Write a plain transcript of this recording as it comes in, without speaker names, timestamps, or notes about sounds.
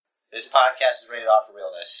This podcast is rated off for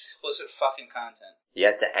realness. Explicit fucking content. You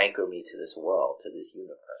have to anchor me to this world, to this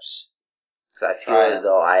universe. Because I feel as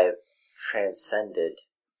though I have transcended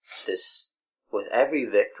this. With every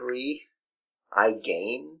victory I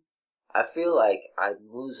gain, I feel like I'm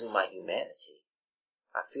losing my humanity.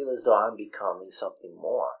 I feel as though I'm becoming something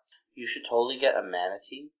more. You should totally get a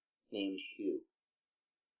manatee named Hugh.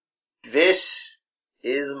 This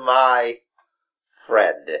is my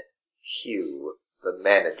friend, Hugh, the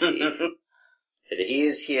manatee. And he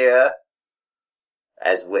is here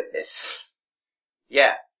as witness.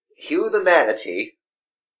 Yeah, Hugh the manatee.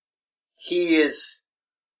 He is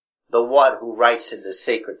the one who writes in the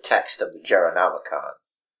sacred text of the Jerinomicon.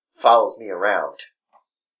 Follows me around.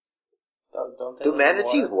 Don't Do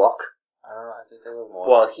manatees walk? I don't know, I think they live more.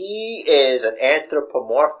 Well, he is an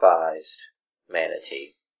anthropomorphized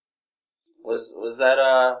manatee. Was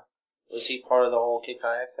he part of the whole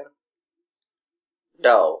HiaC thing?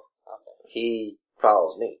 No. Okay. He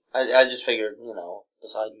follows me. I just figured,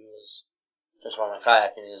 Poseidon was just running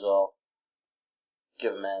kayaking as well.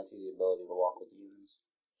 Give a manatee the ability to walk with humans.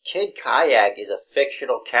 Kid HiaC is a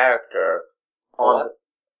fictional character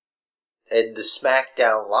in the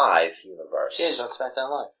SmackDown Live universe. Yeah, he's on SmackDown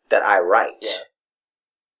Live. That I write. Yeah.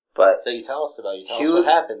 But that you tell us about. You tell us what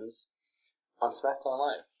happens on SmackDown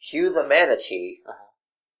Live. Hugh the manatee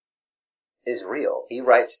is real. He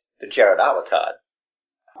writes the Jerinomicon.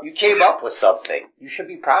 You came up with something. You should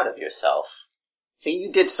be proud of yourself. See,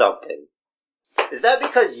 you did something. Is that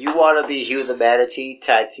because you want to be Hugh the manatee,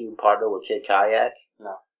 tag team partner with Kid HiaC?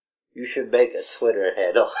 No. You should make a Twitter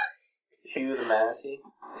handle. Hugh the manatee?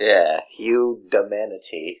 Yeah, Hugh the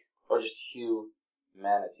manatee. Or just Hugh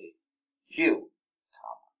manatee. Hugh,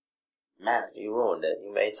 manatee. You ruined it.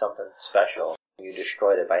 You made something special. You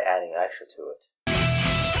destroyed it by adding extra to it.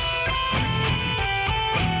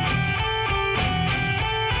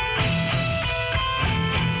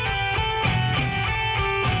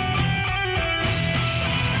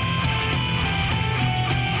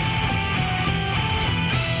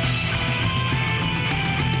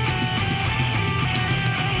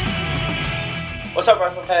 What's up,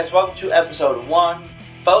 wrestling fans? Welcome to episode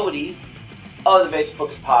 140 of the Basic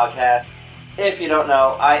Bookers podcast. If you don't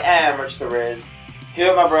know, I am Rich the Riz, here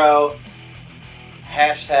with my bro,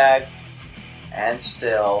 hashtag, and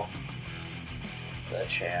still, the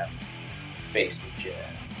champ, Basement Jam.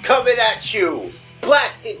 Coming at you,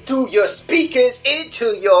 blasting through your speakers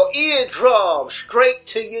into your eardrum, straight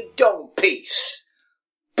to your dome piece.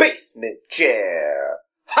 Basement Jam.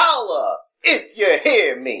 Holla if you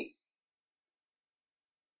hear me.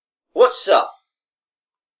 What's up?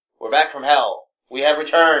 We're back from hell. We have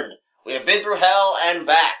returned. We have been through hell and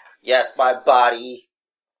back. Yes, my body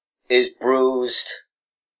is bruised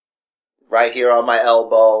right here on my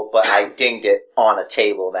elbow, but I dinged it on a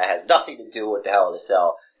table that has nothing to do with the Hell in a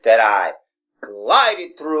Cell that I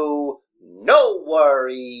glided through. No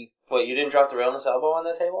worry. Wait, you didn't drop the realness elbow on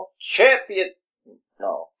that table? Champion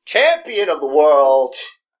of the world.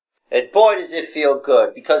 And boy, does it feel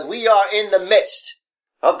good, because we are in the midst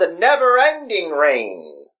of the never-ending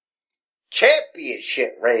reign,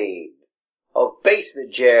 championship reign of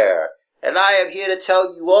Basement Jam. And I am here to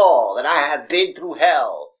tell you all that I have been through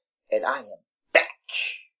hell, and I am back.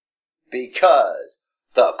 Because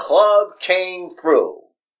the club came through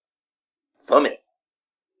for me.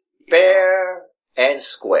 Fair and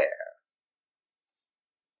square.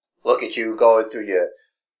 Look at you going through your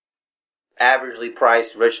averagely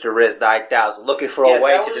priced Rich the Riz 9,000, looking for a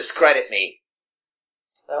way to discredit me.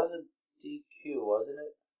 That was a DQ, wasn't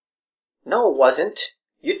it? No, it wasn't.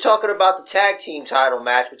 You're talking about the tag team title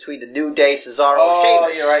match between the New Day, Cesaro,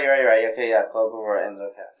 and Sheamus. You're right. Okay, yeah, Club over Enzo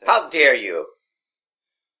Cassidy. How dare you?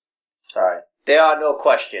 Sorry. There are no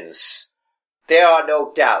questions. There are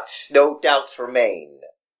no doubts. No doubts remain.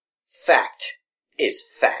 Fact is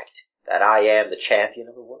fact that I am the champion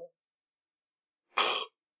of the world.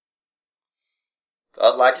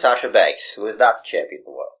 Unlike Sasha Banks, who is not the champion of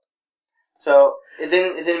the world. So, it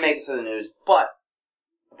didn't make it to the news, but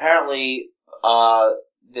apparently,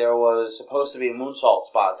 there was supposed to be a moonsault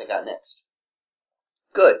spot that got nixed.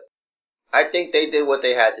 Good. I think they did what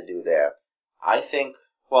they had to do there. I think,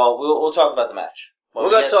 we'll talk about the match. We're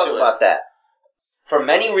going to talk about that. For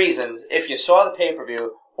many reasons, if you saw the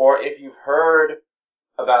pay-per-view, or if you've heard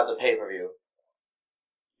about the pay-per-view,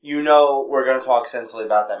 you know we're going to talk extensively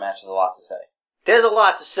about that match. There's a lot to say. There's a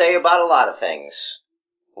lot to say about a lot of things.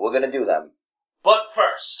 We're going to do them. But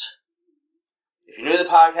first, if you're new to the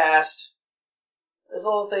podcast, there's a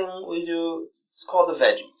little thing we do. It's called the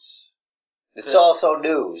veggies. It's also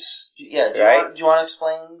news. Yeah, do you want to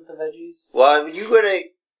explain the veggies? Well,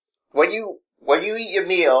 when you eat your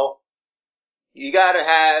meal, You gotta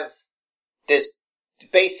have this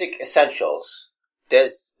basic essentials.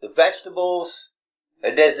 There's the vegetables,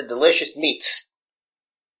 and there's the delicious meats.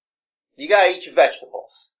 You gotta eat your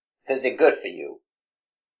vegetables, because they're good for you.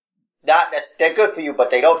 They're good for you, but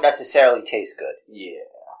they don't necessarily taste good. Yeah.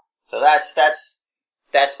 So that's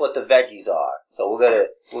what the veggies are. So we're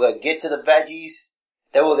gonna get to the veggies,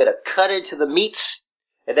 then we're gonna cut into the meats,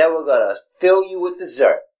 and then we're gonna fill you with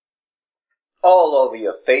dessert. All over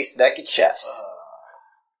your face, neck, and chest.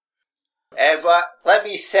 And let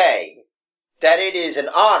me say that it is an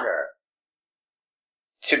honor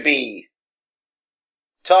to be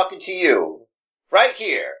talking to you right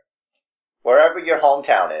here, wherever your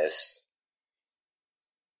hometown is.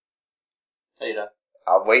 How you doing?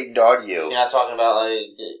 I'm waiting on you. You're not talking about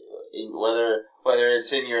whether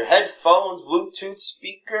it's in your headphones, Bluetooth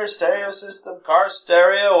speaker, stereo system, car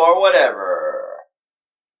stereo, or whatever.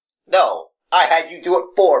 No, I had you do it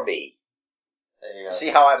for me. There you go. See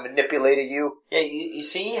how I manipulated you? Yeah, you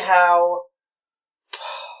see how...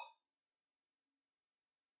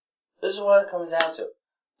 This is what it comes down to.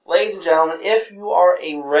 Ladies and gentlemen, if you are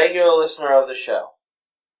a regular listener of the show,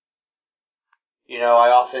 you know I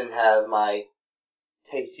often have my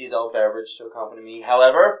tasty adult beverage to accompany me.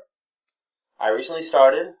 However, I recently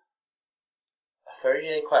started a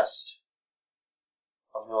 30-day quest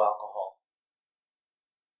of no alcohol.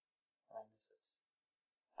 I miss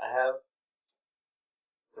it. I have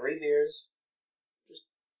 3 beers just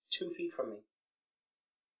 2 feet from me.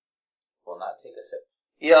 Will not take a sip.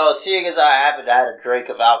 You know, seeing as I haven't had a drink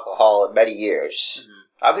of alcohol in many years,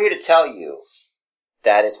 I'm here to tell you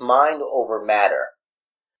that it's mind over matter.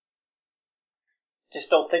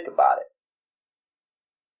 Just don't think about it.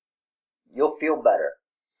 You'll feel better.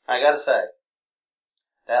 I gotta say,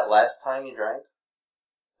 that last time you drank,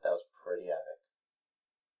 that was pretty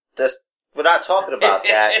epic. We're not talking about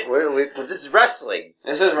that. This is wrestling.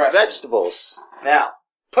 This is wrestling. Vegetables. Now,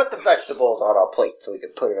 put the vegetables on our plate so we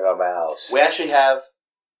can put it in our mouths. We actually have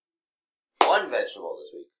one vegetable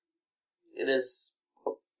this week. It is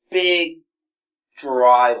a big,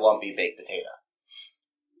 dry, lumpy baked potato.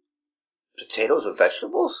 Potatoes are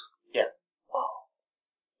vegetables? Yeah. Wow.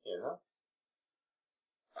 You know?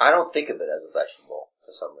 I don't think of it as a vegetable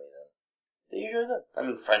for some reason. They usually do. I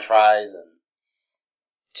mean, French fries and...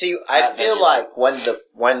 See, I feel like when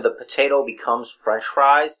the potato becomes French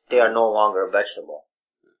fries, they are no longer a vegetable.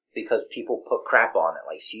 Because people put crap on it,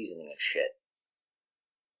 like seasoning and shit.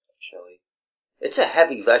 Chili. It's a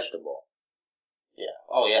heavy vegetable. Yeah.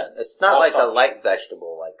 Oh, yeah. It's not like a light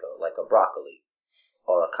vegetable, like a broccoli.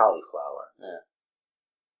 Or a cauliflower. Yeah.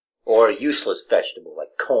 Or a useless vegetable,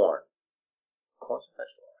 like corn. Corn's a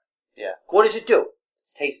vegetable. Yeah. What does it do?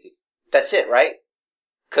 It's tasty. That's it, right?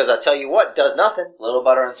 Because I'll tell you what, it does nothing. Little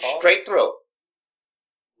butter and salt. Straight through.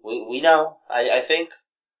 We know. I think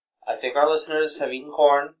our listeners have eaten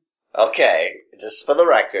corn. Okay, just for the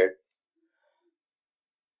record.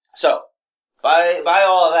 So, by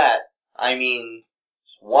all of that, I mean,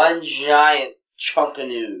 one giant chunk of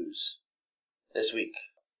news this week.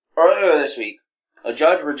 Earlier this week, a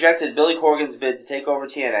judge rejected Billy Corgan's bid to take over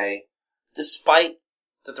TNA, despite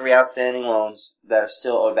the 3 outstanding loans that are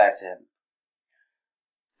still owed back to him.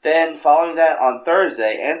 Then, following that, on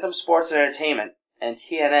Thursday, Anthem Sports and Entertainment and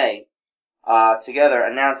TNA together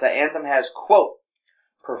announced that Anthem has, quote,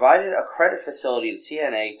 provided a credit facility to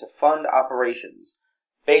TNA to fund operations.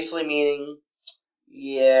 Basically meaning,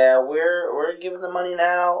 yeah, we're giving the money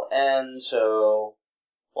now, and so,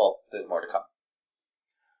 well, there's more to come.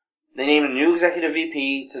 They named a new executive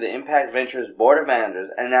VP to the Impact Ventures Board of Managers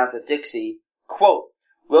and announced that Dixie, quote,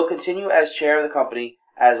 will continue as chair of the company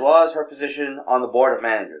as well as her position on the Board of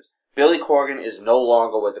Managers. Billy Corgan is no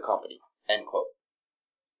longer with the company, end quote.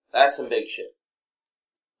 That's some big shit.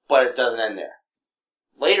 But it doesn't end there.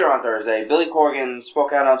 Later on Thursday, Billy Corgan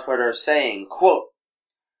spoke out on Twitter saying, quote,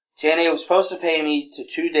 TNA was supposed to pay me to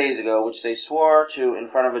 2 days ago, which they swore to in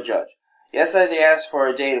front of a judge. Yesterday they asked for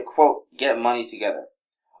a day to, quote, get money together.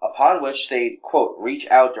 Upon which they'd, quote, reach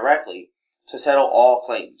out directly to settle all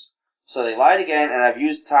claims. So they lied again, and I've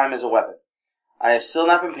used time as a weapon. I have still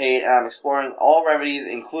not been paid, and I'm exploring all remedies,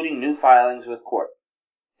 including new filings with court,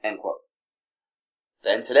 end quote.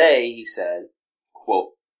 Then today, he said,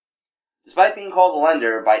 quote, despite being called a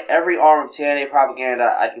lender by every arm of TNA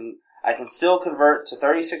propaganda, I can still convert to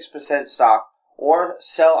 36% stock or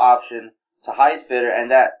sell option to highest bidder, and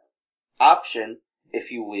that option,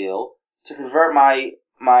 if you will, to convert my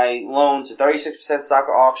loan to 36% stock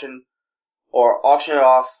or auction it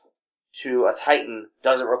off to a Titan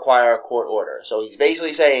doesn't require a court order. So he's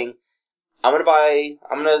basically saying, I'm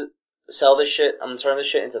gonna sell this shit, I'm gonna turn this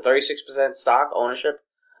shit into 36% stock ownership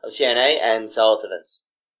of TNA and sell it to Vince.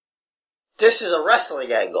 This is a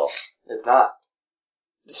wrestling angle. It's not.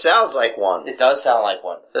 It sounds like one. It does sound like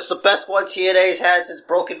one. That's the best one TNA's had since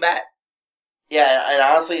Broken Matt. Yeah, and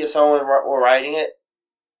honestly, if someone were writing it,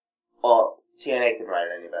 well, TNA could write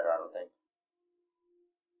it any better, I don't think.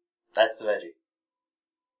 That's the veggie.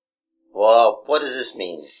 Well, what does this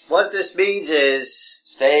mean? What this means is...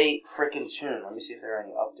 Stay freaking tuned. Let me see if there are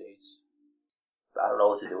any updates. I don't know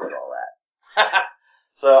what to do with all that.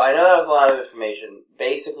 So, I know that was a lot of information.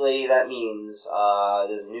 Basically, that means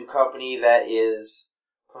there's a new company that is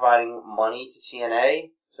providing money to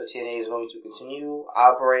TNA. So TNA is going to continue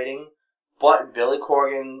operating. But Billy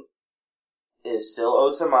Corgan is still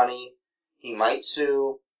owed some money. He might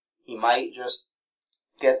sue. He might just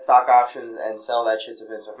get stock options and sell that shit to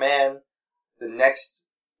Vince McMahon. The next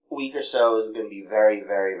week or so is going to be very,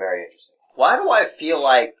 very, very interesting. Why do I feel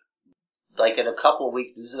like in a couple of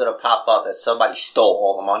weeks, this is going to pop up that somebody stole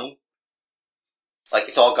all the money? Like,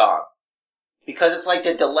 it's all gone. Because it's like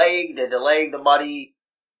they're delaying the money,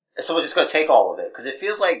 and someone's just going to take all of it. Because it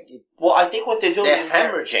feels like... Well, I think what they're doing is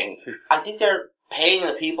hemorrhaging. I think they're paying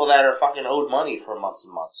the people that are fucking owed money for months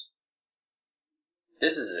and months.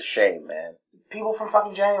 This is a shame, man. People from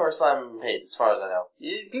fucking January still haven't been paid, as far as I know.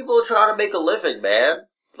 People are trying to make a living, man.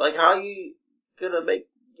 Like, how are you going to make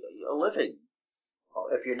a living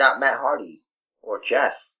if you're not Matt Hardy or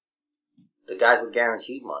Jeff? The guys with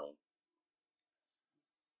guaranteed money.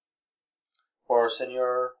 Or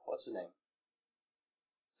Senor... What's his name?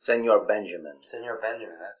 Senor Benjamin. Senor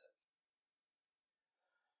Benjamin, that's it.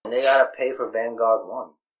 And they gotta pay for Vanguard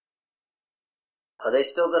 1. Are they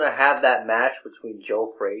still gonna have that match between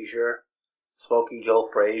Smoking Joe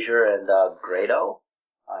Frazier and Grado?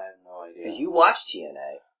 I have no idea. Because you watched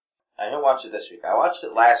TNA. I didn't watch it this week. I watched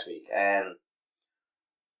it last week, and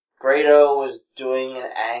Grado was doing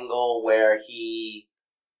an angle where he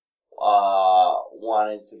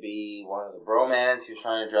wanted to be one of the bromans. He was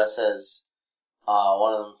trying to dress as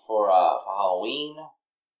one of them for Halloween.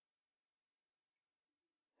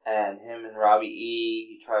 And him and Robbie E,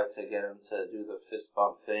 he tried to get him to do the fist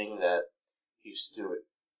bump thing that he used to do it.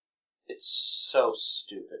 It's so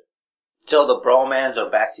stupid. So the bromans are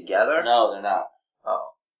back together? No, they're not.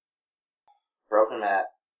 Oh. Broken Matt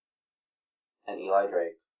and Eli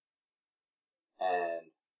Drake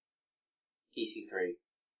and EC3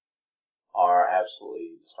 are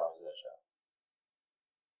absolutely the stars of that show.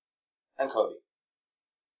 And Cody.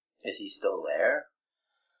 Is he still there?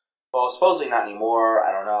 Well, supposedly not anymore.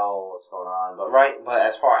 I don't know what's going on. But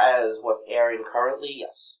as far as what's airing currently,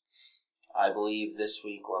 yes. I believe this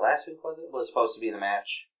week, or last week was supposed to be the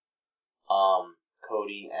match.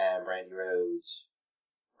 Cody and Brandy Rhodes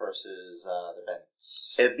versus the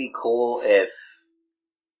Bennetts. It'd be cool if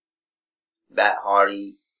Matt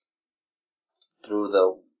Hardy threw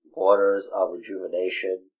the waters of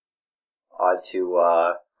rejuvenation onto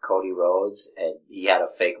Cody Rhodes, and he had a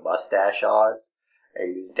fake mustache on,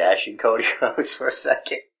 and he was dashing Cody Rhodes for a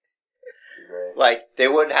second. Right. Like, they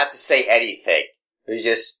wouldn't have to say anything. They'd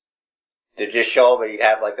just show him, and he'd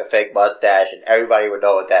have like the fake mustache, and everybody would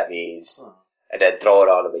know what that means. And then throw it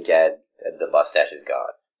on him again, and the mustache is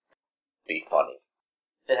gone. Be funny.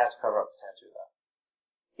 They'd have to cover up the tattoo, though.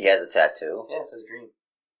 He has a tattoo? Yeah, it says Dream.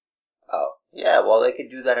 Oh. Yeah, well, they could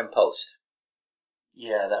do that in post.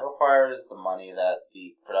 Yeah, that requires the money that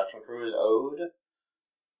the production crew is owed.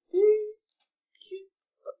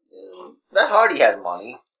 Matt Hardy has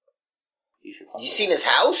money. You should. You seen his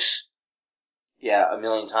house? Yeah,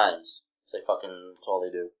 1,000,000 times. That's all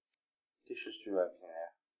they do. They just drew everything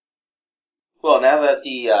there. Well, now that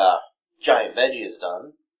the giant veggie is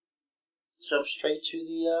done, jump straight to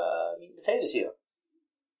the meat and potatoes here.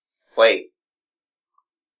 Wait.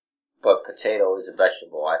 But potato is a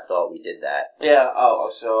vegetable. I thought we did that. Yeah,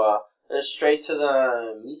 so straight to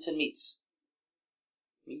the meats and meats.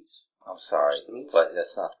 Meats? I'm sorry, but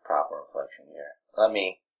that's not the proper inflection here. Oh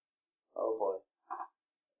boy.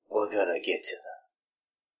 We're gonna get to the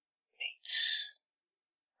meats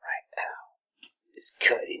right now. Let's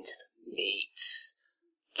cut into the meats.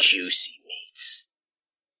 Juicy meats.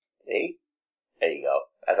 See? There you go.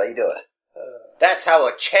 That's how you do it. That's how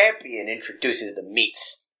a champion introduces the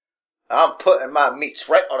meats. I'm putting my meats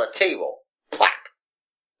right on a table. Plap!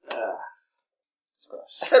 It's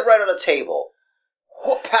gross. I said right on a table.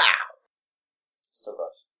 Whoop-pow! Still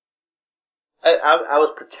gross. I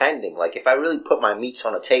was pretending, like, if I really put my meats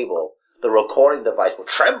on a table, the recording device would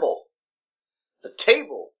tremble. The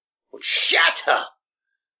table would shatter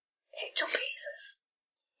into pieces.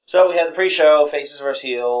 So we had the pre-show, Faces vs.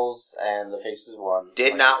 Heels, and the Faces won.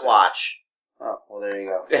 Did not watch. Oh, well there you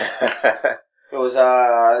go. It was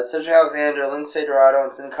Cedric Alexander, Lindsay Dorado,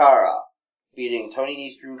 and Sin Cara beating Tony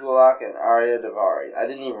Nese, Drew Gulak, and Arya Daivari. I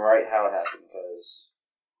didn't even write how it happened because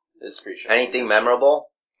it's screenshot. Anything memorable?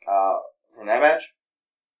 From that match?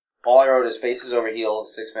 All I wrote is faces over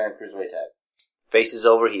heels, 6-man cruiserweight tag. Faces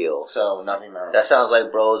over heels. So, nothing memorable. That sounds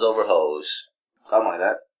like bros over hoes. Something like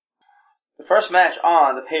that. The first match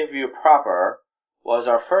on the pay-per-view proper was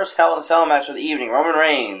our first Hell in a Cell match of the evening. Roman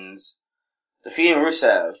Reigns defeating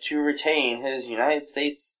Rusev to retain his United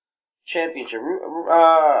States Championship.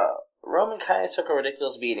 Roman kind of took a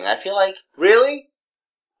ridiculous beating. I feel like... Really?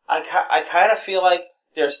 I kind of feel like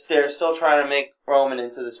they're still trying to make Roman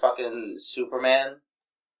into this fucking Superman,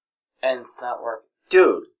 and it's not working.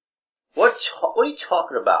 Dude, what are you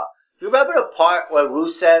talking about? You remember the part where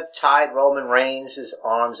Rusev tied Roman Reigns'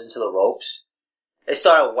 arms into the ropes? They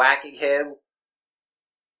started whacking him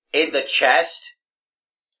in the chest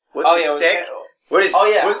with the stick. With his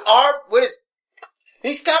arm,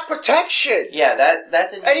 he's got protection. Yeah, that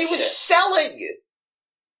didn't. And he was selling.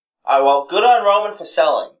 Well, good on Roman for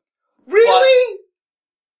selling. Really?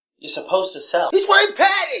 You're supposed to sell. He's wearing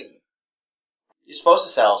padding. You're supposed to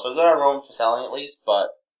sell, so good on Roman for selling at least, but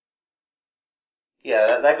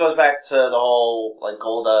yeah, that goes back to the whole, like,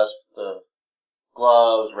 gold dust, the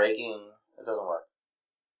gloves, raking. It doesn't work.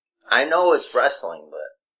 I know it's wrestling, but...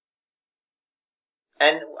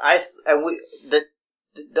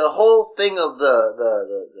 The whole thing of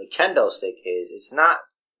the kendo stick is, it's not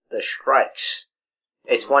the strikes.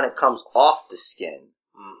 It's when it comes off the skin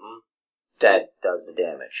that does the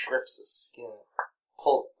damage. Grips the skin.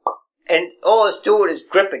 Pulls. And all it's doing is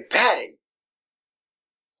gripping padding.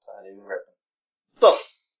 It's not even gripping. Look,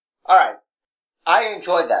 alright, I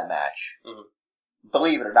enjoyed that match.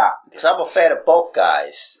 Believe it or not. Because I'm a fan of both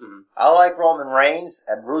guys. I like Roman Reigns,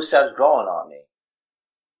 and Rusev's growing on me.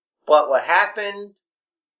 But what happened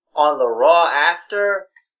on the Raw after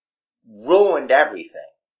ruined everything.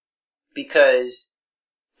 Because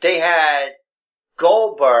they had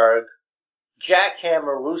Goldberg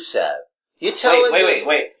jackhammer Rusev. You telling me...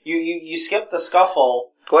 Wait. You skipped the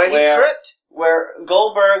scuffle where he tripped? Where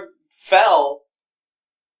Goldberg fell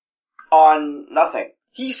on nothing.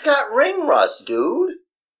 He's got ring rust, dude.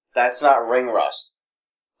 That's not ring rust.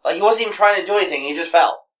 Like, he wasn't even trying to do anything, he just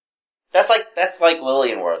fell. That's like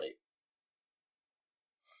Lillian Worthy.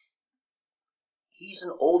 He's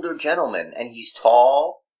an older gentleman, and he's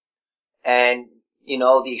tall, and, you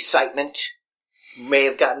know, the excitement may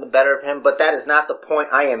have gotten the better of him, but that is not the point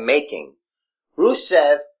I am making.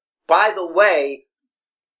 Rusev, by the way,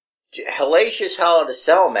 hellacious Hell in a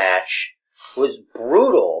Cell match was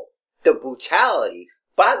brutal. The brutality.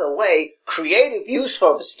 By the way, creative use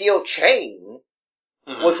for the steel chain,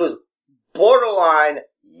 which was borderline,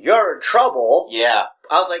 you're in trouble. Yeah.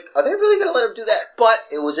 I was like, are they really going to let him do that? But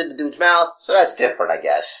it was in the dude's mouth, so that's different, I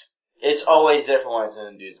guess. It's always different when it's in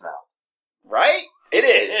the dude's mouth. Right? It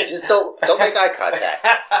is. Just don't make eye contact.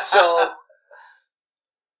 So,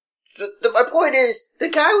 my point is, the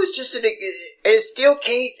guy was just in a steel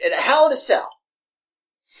cage in a Hell in a Cell.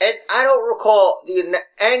 And I don't recall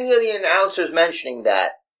any of the announcers mentioning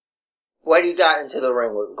that when he got into the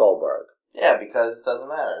ring with Goldberg. Yeah, because it doesn't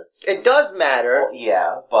matter. It does matter. Well,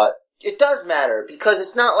 yeah, but... It does matter, because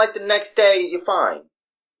it's not like the next day you're fine.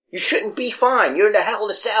 You shouldn't be fine. You're in the Hell in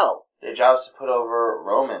a Cell. Their job is to put over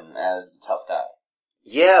Roman as the tough guy.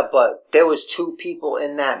 Yeah, but there was 2 people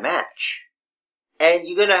in that match. And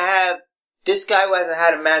you're gonna have this guy who hasn't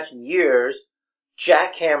had a match in years,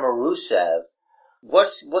 jackhammer Rusev.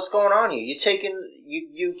 What's going on here?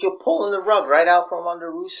 You're pulling the rug right out from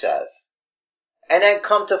under Rusev. And then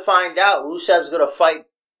come to find out, Rusev's gonna fight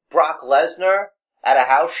Brock Lesnar at a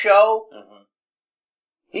house show.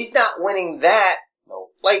 He's not winning that.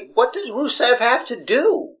 Nope. Like, what does Rusev have to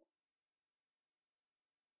do?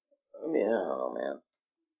 I mean, I don't know, man.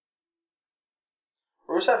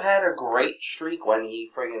 Rusev had a great streak when he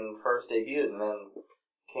friggin' first debuted, and then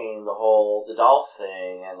came the Dolph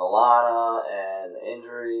thing, and the Lana, and the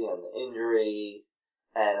injury,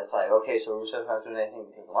 and it's like, okay, so Rusev's not doing anything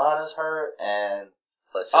because Lana's hurt, and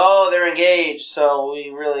they're engaged, so we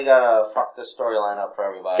really gotta fuck this storyline up for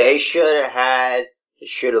everybody. They should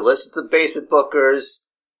have listened to the Basement Bookers,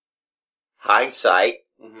 hindsight,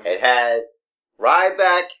 and had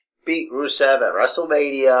Ryback beat Rusev at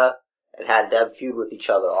WrestleMania, and had them feud with each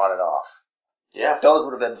other on and off. Yeah. Those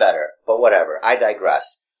would have been better, but whatever, I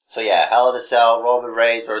digress. So yeah, Hell in a Cell, Roman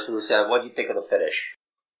Reigns versus Rusev, what do you think of the finish?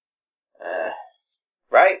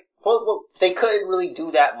 Right? Well, they couldn't really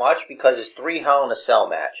do that much because it's 3 Hell in a Cell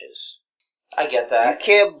matches. I get that. You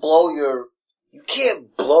can't blow your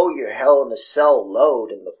Hell in a Cell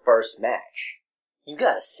load in the first match. You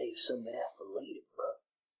gotta save some of that for later.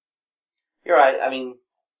 You're right. I mean,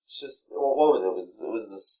 it's just what was it? It was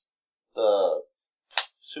this the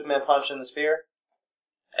Superman punch in the spear.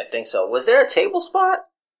 I think so. Was there a table spot?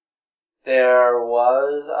 There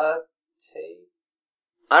was a table.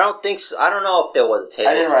 I don't think so. I don't know if there was a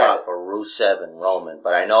table spot for Rusev and Roman,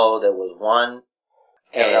 but I know there was one.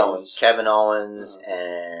 Kevin Owens,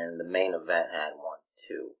 and the main event had one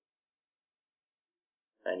too.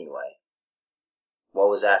 Anyway, what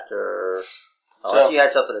was after? Unless you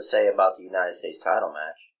had something to say about the United States title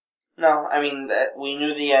match. No, I mean we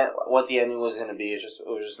knew what the ending was going to be. It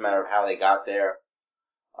was just a matter of how they got there.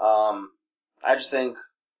 I just think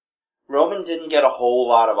Roman didn't get a whole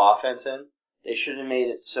lot of offense in. They should have made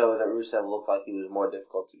it so that Rusev looked like he was more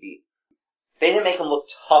difficult to beat. They didn't make him look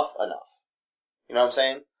tough enough. You know what I'm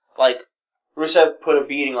saying? Like, Rusev put a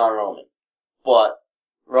beating on Roman, but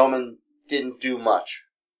Roman didn't do much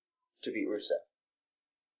to beat Rusev.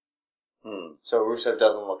 So Rusev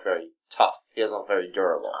doesn't look very tough. He doesn't look very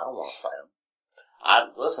durable. I don't want to fight him.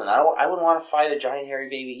 I wouldn't want to fight a giant hairy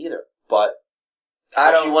baby either, but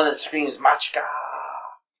especially one that screams, Machka!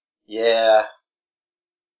 Yeah.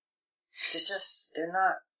 It's just, there's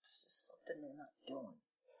something they're not doing.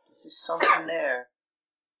 There's just something there.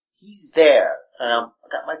 He's there, and I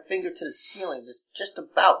got my finger to the ceiling, just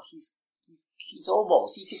about. He's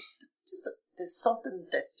almost. There's something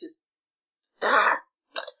that just. I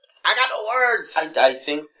got no words. I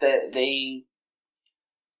think that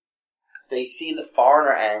they see the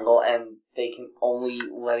foreigner angle, and they can only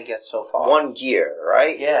let it get so far. One gear,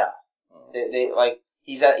 right? Yeah. They like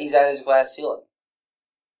he's at his glass ceiling.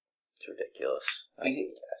 It's ridiculous.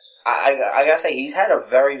 I gotta say, he's had a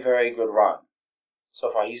very, very good run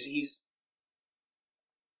so far. He's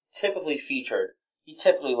typically featured. He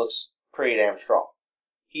typically looks pretty damn strong.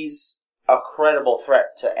 He's a credible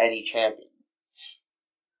threat to any champion.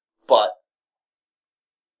 But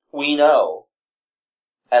we know,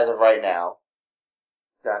 as of right now,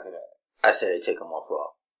 not gonna. I say they take him off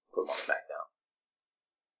Raw, put him on SmackDown.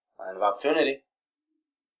 Line of opportunity.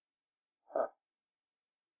 Huh.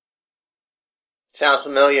 Sounds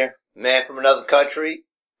familiar. Man from another country,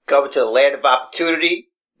 coming to the land of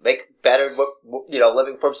opportunity, make better,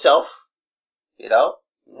 living for himself. Yeah.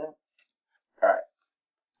 Alright.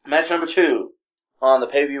 Match number 2 on the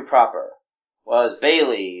pay-per-view proper was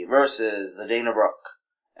Bayley versus the Dana Brooke.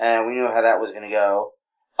 And we knew how that was going to go.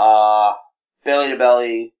 Belly to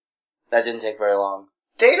belly. That didn't take very long.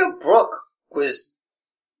 Dana Brooke was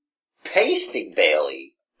pasting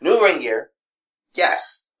Bayley. New ring gear.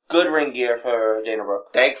 Yes. Good ring gear for Dana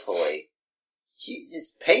Brooke. Thankfully. She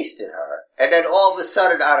just pasted her. And then all of a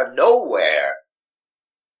sudden, out of nowhere,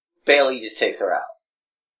 Bayley just takes her out.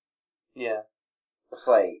 Yeah. It's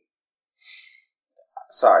like,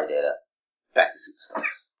 sorry, Dana. Back to Superstars.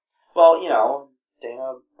 Well,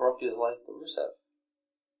 Dana Brooke is like the Rusev.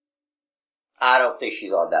 I don't think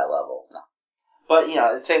she's on that level. No. But,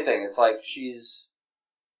 the same thing. It's like she's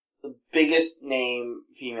the biggest name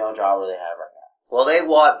female jobber they have right now. Well, they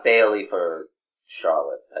want Bayley for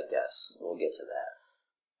Charlotte, I guess. We'll get to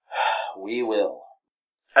that. We will.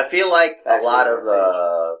 I feel like a lot of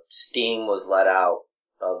the steam was let out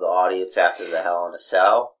of the audience after the Hell in a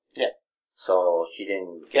Cell. Yeah. So she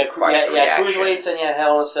didn't get quite the reaction. Cruiserweights, and you had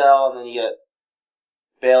Hell in a Cell, and then you get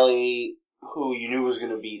Bayley, who you knew was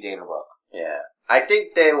going to be Dana Brooke. Yeah. I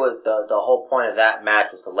think they was the whole point of that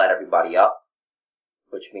match was to let everybody up,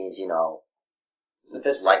 which means, it's the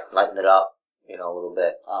Pittsburgh. Lighten it up, a little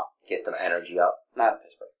bit. Oh. Get the energy up. Not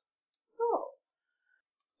Pittsburgh. Oh.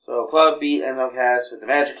 So, Club beat Enzo Cass with the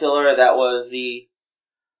Magic Killer. That was the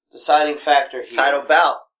deciding factor here. Title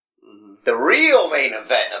bout. Mm-hmm. The real main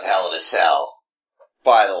event of Hell in a Cell,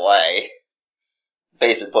 by the way.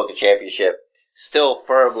 Basement Booker Championship. Still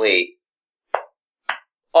firmly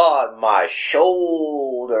on my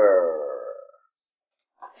shoulder.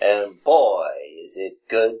 And boy, is it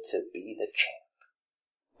good to be the champ.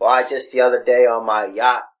 Well, just the other day on my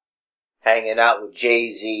yacht, hanging out with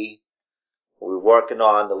Jay-Z, we were working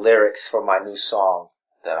on the lyrics for my new song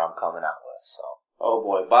that I'm coming out with, so. Oh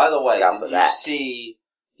boy, by the way,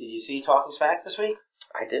 did you see Talking Smack this week?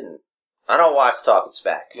 I didn't. I don't watch Talking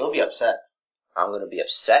Smack. You'll be upset. I'm gonna be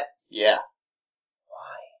upset? Yeah.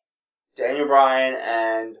 Why? Daniel Bryan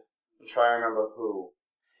and, I'm trying to remember who.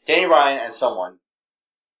 Daniel Bryan and someone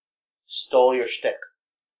stole your shtick.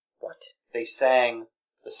 What? They sang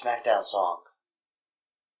the SmackDown song.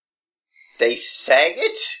 They sang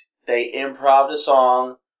it? They improv'd a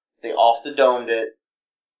song. They off-the-domed it.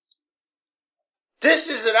 This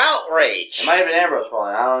is an outrage. It might have been Ambrose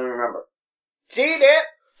calling. I don't even remember. Dean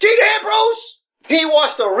Ambrose? He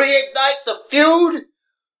wants to reignite the feud?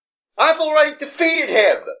 I've already defeated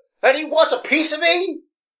him. And he wants a piece of me?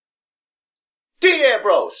 Dean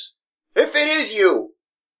Ambrose, if it is you,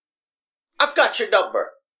 I've got your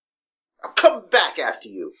number. I'm coming back after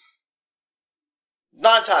you.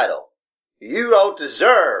 Non-title. You don't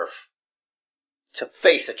deserve to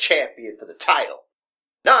face a champion for the title.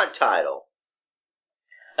 Non-title.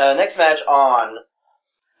 Next match on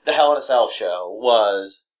the Hell in a Cell show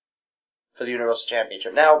was for the Universal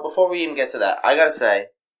Championship. Now, before we even get to that, I gotta say,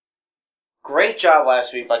 great job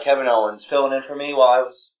last week by Kevin Owens filling in for me while I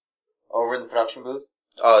was over in the production booth.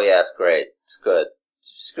 Oh yeah, it's great. It's good.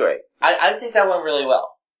 It's great. I think that went really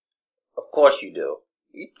well. Of course you do.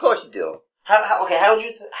 Of course you do.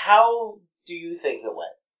 How do you think it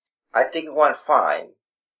went? I think it went fine.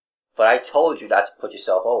 But I told you not to put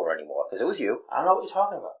yourself over anymore, because it was you. I don't know what you're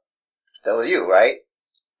talking about. That was you, right?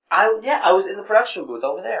 I was in the production booth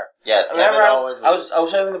over there. Yes, Kevin Owens. I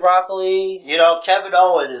was having the broccoli. You know, Kevin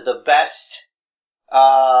Owens is the best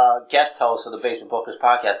guest host of the Basement Bookers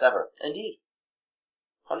podcast ever. Indeed.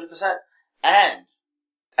 100%. And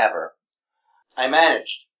Ever. I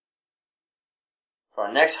managed, for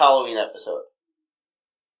our next Halloween episode,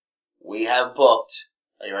 we have booked,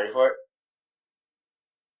 are you ready for it?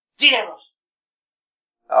 Dean Ambrose!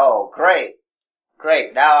 Oh, great.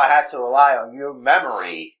 Great. Now I have to rely on your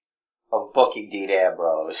memory of booking Dean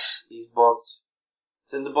Ambrose. He's booked.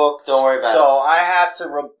 It's in the book, don't worry about it. So I have to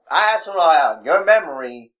rely on your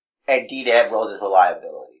memory and Dean Ambrose's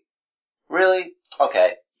reliability. Really?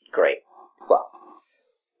 Okay. Great. Well,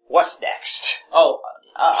 what's next? Oh,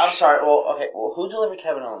 I'm sorry. Well, okay. Well, who delivered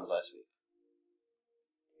Kevin Owens last week?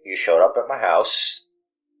 You showed up at my house.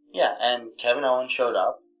 Yeah, and Kevin Owens showed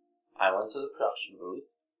up. I went to the production booth,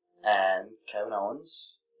 and Kevin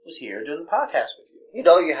Owens was here doing the podcast with you. You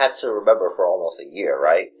know you had to remember for almost a year,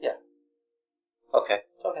 right? Yeah. Okay.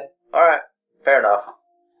 It's okay. Alright. Fair enough.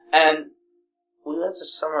 And we went to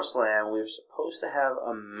SummerSlam. We were supposed to have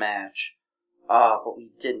a match, but we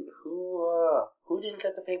didn't. Who didn't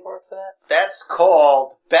get the paperwork for that? That's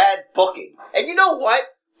called bad booking. And you know what?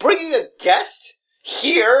 Bringing a guest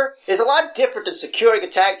here is a lot different than securing a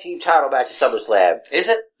tag team title match at SummerSlam. Is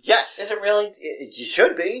it? Yes. Is it really? It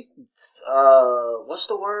should be. What's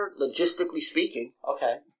the word? Logistically speaking.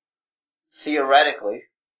 Okay. Theoretically.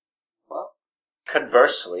 Well.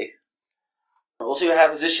 Conversely. We'll see what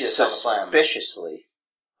happens this year at SummerSlam. Suspiciously.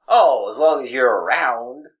 Oh, as long as you're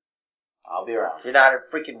around. I'll be around. If you're not in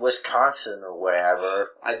freaking Wisconsin or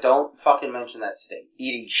wherever. I don't fucking mention that state.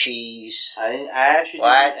 Eating cheese. I actually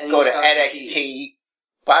I had to go to NXT cheese.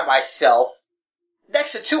 by myself.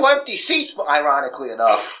 Next to two empty seats, ironically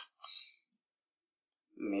enough.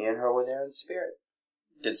 Me and her were there in spirit.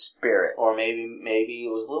 In spirit. Or maybe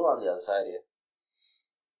it was Lou on the other side of you.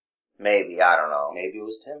 Maybe, I don't know. Maybe it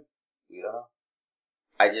was Tim. We don't know.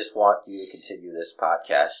 I just want you to continue this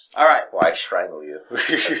podcast. Alright. While I strangle you.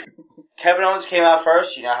 Kevin Owens came out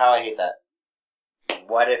first. You know how I hate that.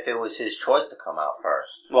 What if it was his choice to come out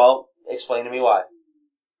first? Well, explain to me why.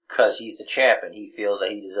 Because he's the champ and he feels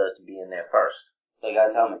that he deserves to be in there first. They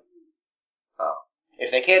gotta tell me. Oh.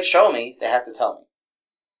 If they can't show me, they have to tell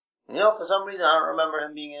me. You know, for some reason I don't remember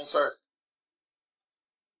him being in first.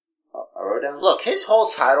 Oh, I wrote it down. Look, his whole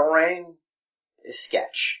title reign is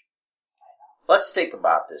sketch. Let's think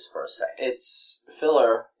about this for a second. It's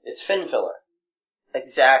filler. It's Finn filler.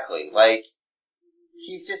 Exactly. Like,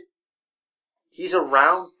 he's a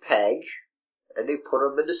round peg, and they put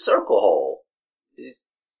him in the circle hole. He's,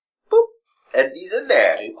 boop, and he's in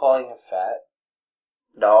there. Are you calling him fat?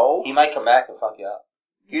 No. He might come back and fuck you up.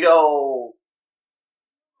 You know,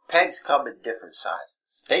 pegs come in different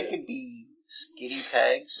sizes. They could be skinny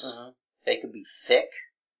pegs. Mm-hmm. They could be thick.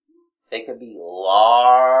 They could be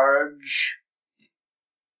large.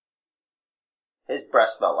 His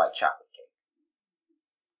breath smelled like chocolate cake.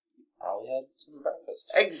 Probably had some breakfast.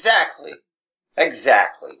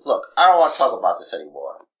 Exactly. Look, I don't want to talk about this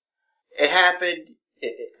anymore. It happened,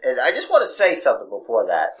 and I just want to say something before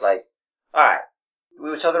that. Like, alright, we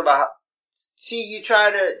were talking about how, see, you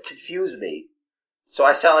try to confuse me, so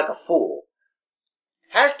I sound like a fool.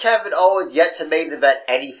 Has Kevin Owens yet to main event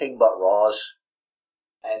anything but Raws?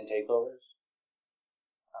 And takeovers?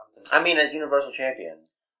 I mean, as Universal Champion.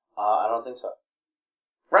 I don't think so.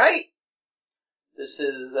 Right?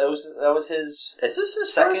 That was his. Is this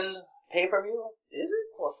his second first? pay-per-view? Is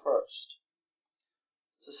it? Or first?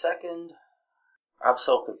 It's the second. I'm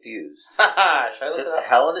so confused. Haha, should I look it up?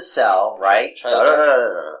 Hell in a Cell, right?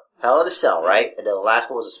 No. Hell in a Cell, right? And then the last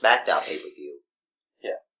one was a SmackDown pay-per-view.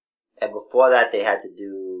 Yeah. And before that, they had to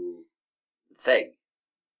do the thing.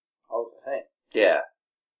 Oh, the thing. Yeah.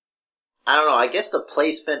 I don't know. I guess the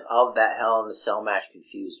placement of that Hell in a Cell match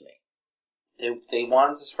confused me. They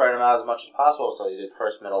wanted to spread them out as much as possible, so they did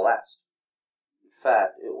first, middle, last. In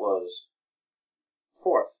fact, it was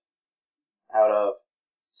 4th out of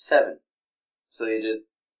 7. So they did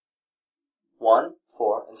 1,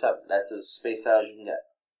 4, and 7. That's as spaced out as you can get.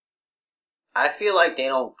 I feel like they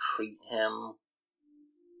don't treat him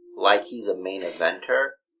like he's a main eventer,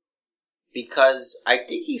 because I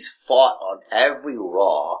think he's fought on every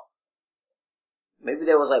Raw. Maybe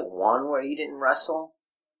there was like one where he didn't wrestle.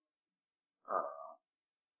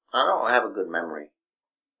 I don't have a good memory.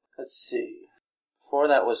 Let's see. Before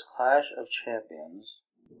that was Clash of Champions,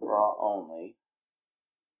 Raw only.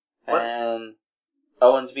 What? And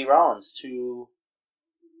Owens beat Rollins to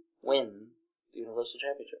win the Universal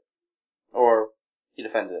Championship. Or he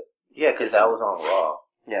defended it. Yeah, because that was on Raw.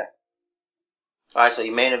 Yeah. Alright, so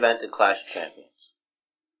you main evented Clash of Champions.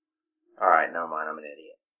 Alright, never mind, I'm an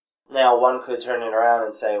idiot. Now, one could turn it around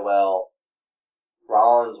and say, well,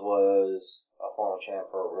 Rollins was a former champ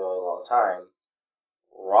for a really long time.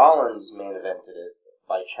 Rollins main evented it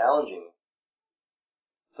by challenging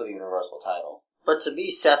for the Universal title. But to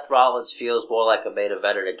me, Seth Rollins feels more like a main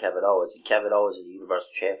eventer than Kevin Owens. And Kevin Owens is the Universal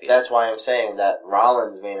Champion. That's why I'm saying that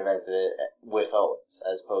Rollins main evented it with Owens,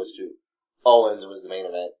 as opposed to Owens was the main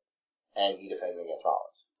event and he defended against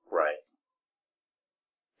Rollins. Right.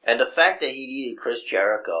 And the fact that he needed Chris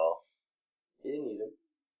Jericho. He didn't need him.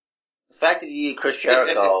 The fact that he needed Chris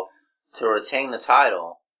Jericho to retain the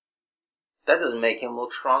title, that doesn't make him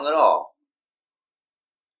look strong at all.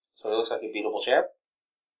 So he looks like a beatable champ?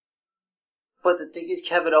 But the thing is,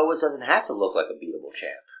 Kevin Owens doesn't have to look like a beatable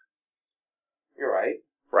champ. You're right.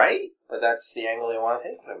 Right? But that's the angle they want to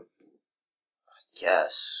take with him.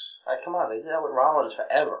 Yes. Come on, they did that with Rollins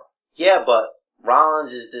forever. Yeah, but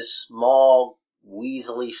Rollins is this small,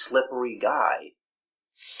 weaselly, slippery guy.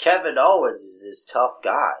 Kevin Owens is this tough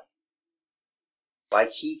guy.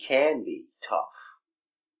 Like, he can be tough.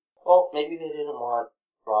 Well, maybe they didn't want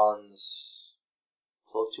Rollins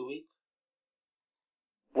to look too weak.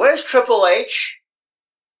 Where's Triple H?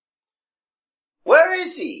 Where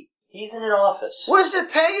is he? He's in an office. Where's the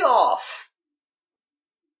payoff?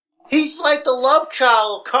 He's like the love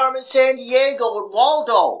child of Carmen Sandiego and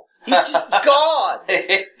Waldo. He's just gone.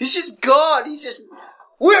 He's just gone. He's just...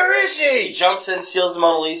 Where is he? He jumps in, steals the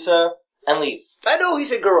Mona Lisa, and leaves. I know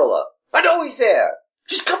he's a gorilla. I know he's there.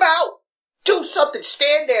 Just come out. Do something.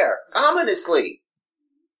 Stand there. Ominously.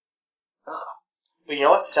 But you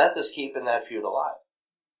know what? Seth is keeping that feud alive.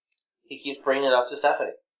 He keeps bringing it up to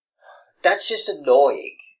Stephanie. That's just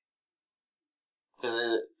annoying. Because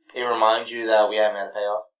it reminds you that we haven't had a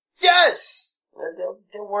payoff. Yes!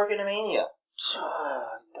 They're working a Mania.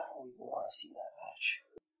 I don't even want to see that match.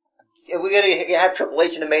 Are we going to have Triple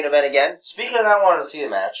H in the main event again? Speaking of not wanting to see a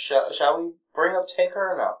match, shall we bring up Taker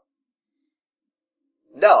or no?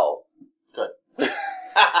 No. Good.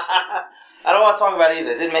 I don't want to talk about it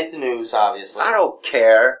either. It didn't make the news, obviously. I don't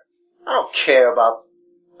care. I don't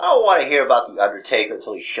want to hear about The Undertaker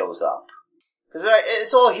until he shows up. Because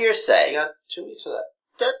it's all hearsay. You got 2 weeks for that.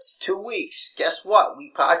 That's 2 weeks. Guess what?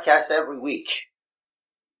 We podcast every week.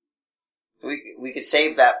 We could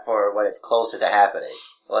save that for when it's closer to happening.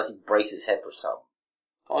 Unless he breaks his hip or something.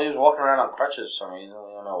 Well, he was walking around on crutches for some reason.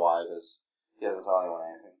 I don't know why, because he doesn't tell anyone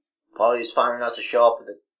anything. Well, he's fine enough to show up at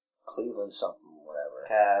the Cleveland something, whatever.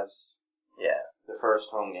 Cavs. Yeah. The first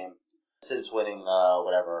home game. Since winning,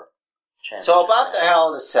 whatever. So about the Hell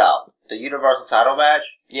in the Cell, the Universal title match.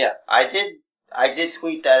 Yeah. I did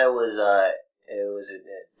tweet that it was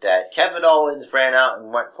that Kevin Owens ran out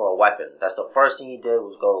and went for a weapon. That's the first thing he did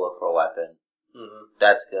was go look for a weapon. Mm-hmm.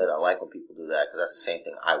 That's good. I like when people do that because that's the same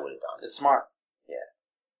thing I would have done. It's smart. Yeah.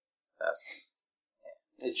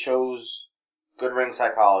 It shows good ring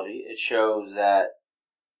psychology. It shows that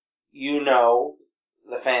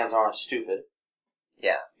the fans aren't stupid.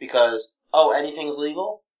 Yeah. Because, anything's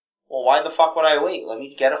legal? Well, why the fuck would I wait? Let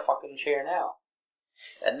me get a fucking chair now.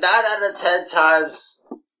 And 9 out of 10 times,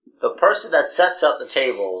 the person that sets up the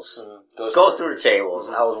tables goes through the tables.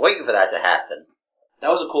 Mm-hmm. I was waiting for that to happen. That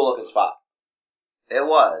was a cool looking spot. It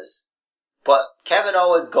was. But Kevin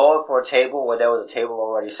Owens going for a table when there was a table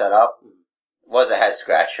already set up was a head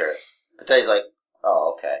scratcher. But then he's like,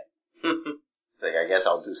 oh, okay. He's like, I guess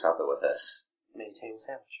I'll do something with this. Made a table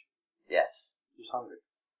sandwich. Yes. He was hungry.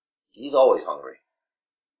 He's always hungry.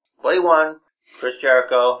 But he won. Chris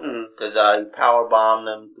Jericho. Because he powerbombed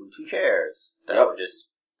them through 2 chairs that were just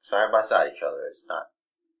side by side each other. It's not...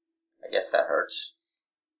 I guess that hurts.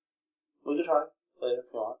 We could try later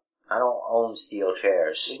if you want. I don't own steel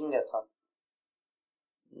chairs. We can get some.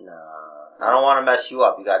 Nah. I don't want to mess you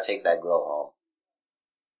up. You gotta take that grill home.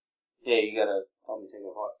 Yeah, you gotta help me take it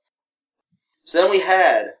apart. So then we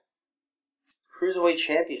had Cruiserweight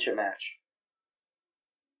Championship match.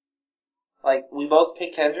 Like, we both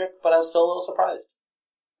picked Kendrick, but I was still a little surprised.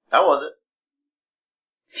 I wasn't.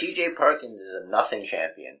 TJ Perkins is a nothing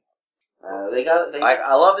champion.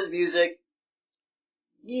 I love his music.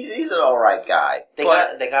 He's an alright guy. They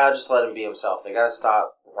gotta just let him be himself. They gotta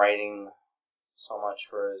stop writing so much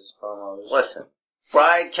for his promos. Listen,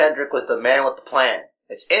 Brian Kendrick was the man with the plan.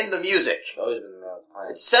 It's in the music. He's always been the man with the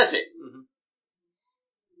plan. It says it. Mm-hmm.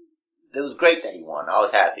 It was great that he won. I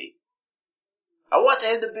was happy. I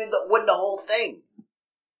wanted him to win the whole thing.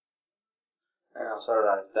 I know, so did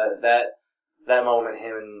I. That moment,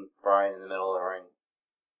 him and Brian in the middle of the ring.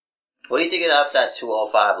 What do you think about that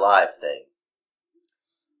 205 Live thing?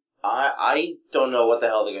 I don't know what the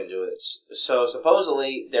hell they're going to do with it. So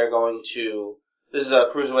supposedly they're going to... This is a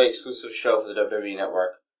Cruiserweight exclusive show for the WWE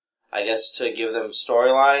Network. I guess to give them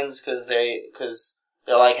storylines, because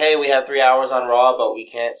they're like, hey, we have 3 hours on Raw, but we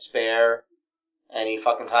can't spare any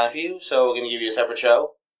fucking time for you, so we're going to give you a separate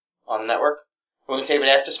show on the network. We're going to tape it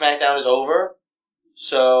after SmackDown is over,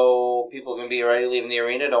 so people can be already leaving the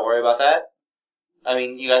arena. Don't worry about that. I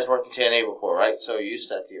mean, you guys worked in TNA before, right? So you're used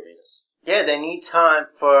to the arenas. Yeah, they need time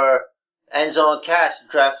for Enzo and Cass to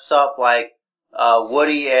dress up like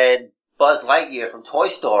Woody and Buzz Lightyear from Toy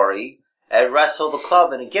Story and wrestle the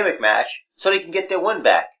club in a gimmick match so they can get their win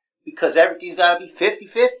back. Because everything's got to be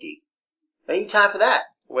 50-50. They need time for that.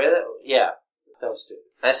 Yeah, that was stupid.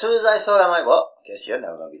 As soon as I saw that, I'm like, well, I guess you're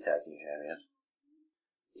never going to be tag team champions.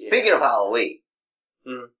 Yeah. Speaking of Halloween,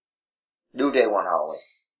 New Day won Halloween.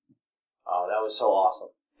 Oh, that was so awesome.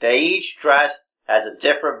 They each dressed as a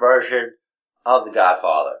different version of the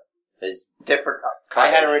Godfather. There's different... I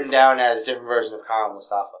had it written down as different version of Khan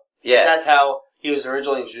Mustafa. Yeah. That's how he was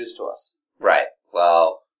originally introduced to us. Right.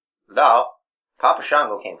 Well, no. Papa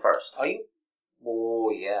Shango came first. Oh, you?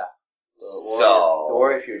 Oh, yeah. The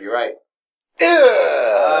Warrior Feud, you're right.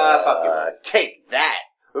 Fuck you. Take that.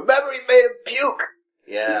 Remember he made him puke?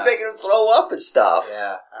 Yeah. He's making him throw up and stuff.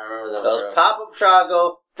 Yeah, I remember that. Those Papa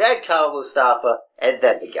Shango, then Khan Mustafa, and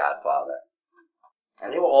then the Godfather.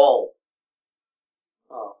 And they were all...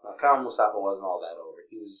 Oh, no, Khan Mustafa wasn't all that over.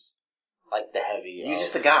 He was like the heavy. He was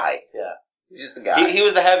just a guy. Yeah. He was just a guy. He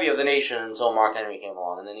was the heavy of the nation until Mark Henry came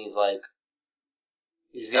along, and then he's like...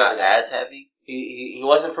 He's not as heavy? He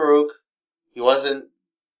wasn't Farouk. He wasn't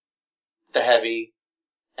the heavy.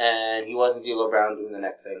 And he wasn't D'Lo Brown doing the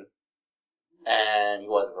neck thing. And he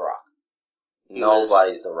wasn't The Rock.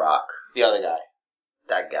 Nobody's The Rock. The other guy.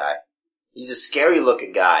 That guy. He's a scary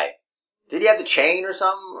looking guy. Did he have the chain or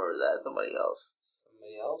something? Or is that somebody else?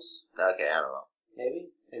 Somebody else? Okay, I don't know.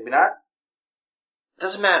 Maybe. Maybe not.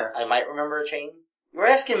 Doesn't matter. I might remember a chain. You're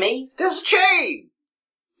asking me? There's a chain!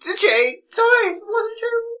 It's a chain. Sorry, if it wasn't a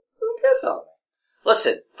chain, who cares?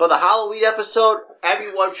 Listen, for the Halloween episode,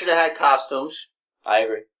 everyone should have had costumes. I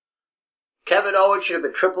agree. Kevin Owens should have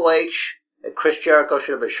been Triple H, and Chris Jericho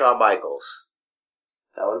should have been Shawn Michaels.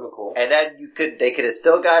 That would have been cool. And then they could have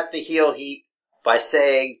still got the heel heat by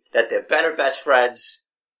saying that they're better best friends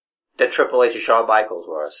than Triple H and Shawn Michaels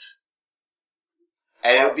was.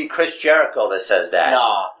 And it would be Chris Jericho that says that.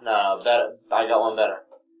 No, better. I got one better.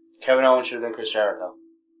 Kevin Owens should have been Chris Jericho.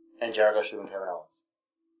 And Jericho should have been Kevin Owens.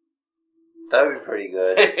 That would be pretty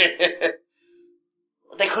good. They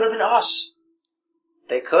could have been us.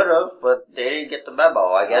 They could have, but they didn't get the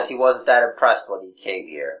memo. I guess he wasn't that impressed when he came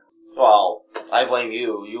here. Well, I blame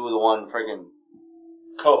you. You were the one friggin'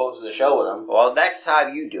 co-host of the show with him. Well, next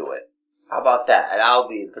time you do it. How about that? And I'll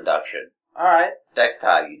be in production. Alright. Next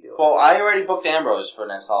time you do it. Well, I already booked Ambrose for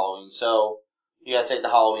next Halloween, so you gotta take the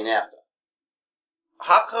Halloween after.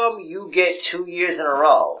 How come you get 2 years in a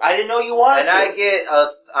row? I didn't know you wanted to. And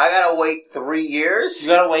I gotta wait 3 years? You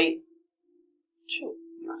gotta wait 2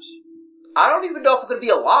 years. I don't even know if we're gonna be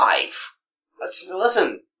alive.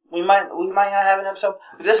 Listen, we might not have an episode.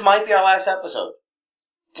 This might be our last episode.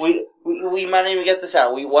 We might not even get this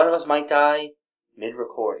out. One of us might die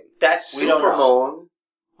mid-recording. That supermoon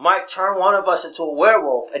might turn one of us into a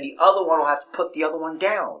werewolf, and the other one will have to put the other one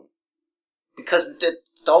down. Because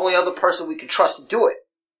the only other person we can trust to do it.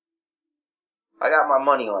 I got my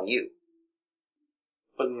money on you.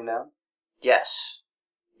 Putting you down? Yes.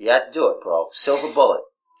 You have to do it, bro. Silver bullet.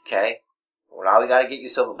 Okay? Well, now we gotta get you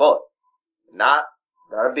silver bullet. Not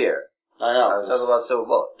a beer. I know. I'm talking about silver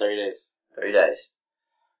bullet. 30 days. 30 days.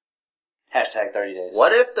 Hashtag 30 days.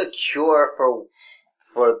 What if the cure for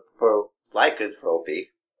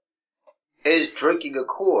lycanthropy is drinking a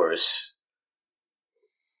Coors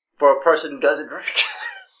for a person who doesn't drink?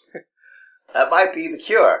 That might be the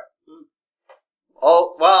cure.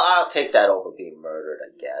 Oh, well, I'll take that over being murdered, I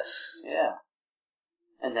guess. Yeah.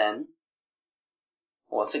 And then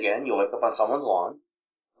Once again, you wake up on someone's lawn.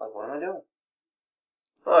 Like, what am I doing?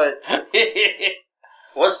 But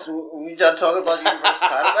we done talking about the Universal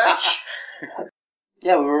title match?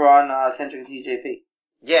 Yeah, we were on Kendrick and TJP.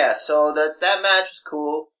 Yeah, so that match was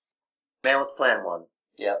cool. Man with the plan won.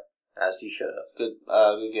 Yep. As you should have. Good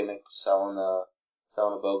gimmick, selling a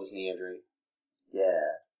bogus knee injury.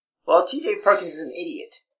 Yeah. Well, TJ Perkins is an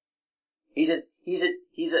idiot. He's a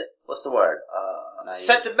what's the word?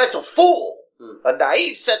 Sentimental fool. A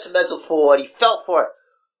naive sentimental fool, and he fell for it.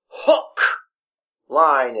 Hook,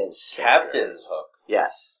 line, and sinker. Captain's hook.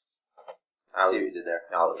 Yes. I see what you did there.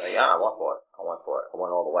 I went for it. I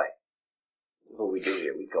went all the way. What we do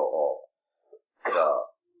here, we go all the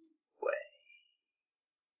way.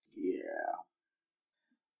 Yeah.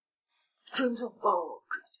 Dreams of gold.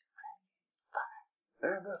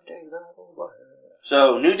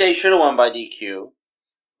 So, New Day should have won by DQ,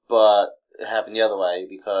 but it happened the other way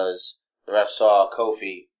because the ref saw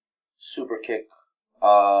Kofi super kick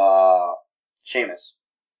Sheamus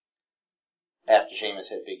after Sheamus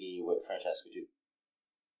hit Big E with Francesco too.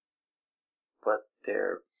 But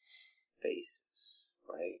they're faces,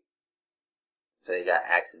 right? So they got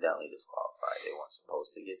accidentally disqualified. They weren't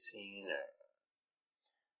supposed to get seen, or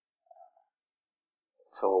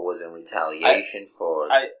so it was in retaliation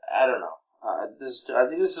for. I don't know. I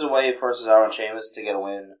think this is a way for Cesaro and Sheamus to get a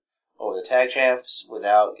win over the tag champs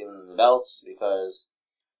without giving them the belts, because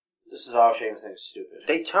this is all Sheamus thinks stupid.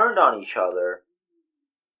 They turned on each other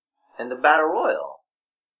in the Battle Royal.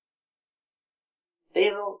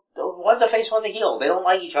 One's a face, one's a heel. They don't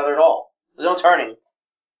like each other at all. There's no turning.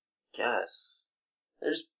 Yes.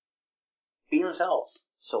 They're just being themselves.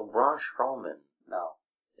 So Braun Strowman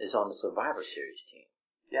is on the Survivor Series team.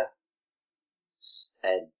 Yeah.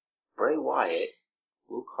 And Bray Wyatt,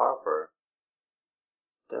 Luke Harper,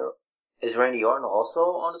 is Randy Orton also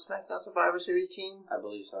on the SmackDown Survivor Series team? I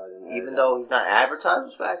believe so. Even though he's not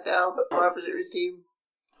advertised for SmackDown Survivor Series team?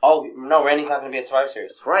 Oh, no, Randy's not going to be at Survivor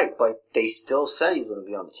Series. That's right, but they still said he was going to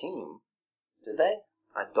be on the team. Did they?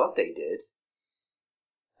 I thought they did.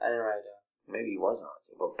 I didn't write it down. Maybe he wasn't on the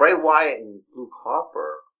team. But Bray Wyatt and Luke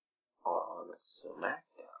Harper are on the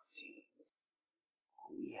SmackDown team.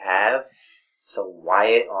 We have some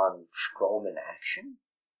Wyatt on Strowman action?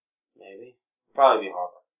 Maybe. Probably be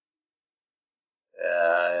Harper.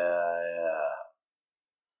 Yeah.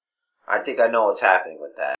 I think I know what's happening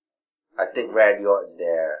with that. I think Randy Orton's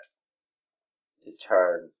there to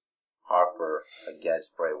turn Harper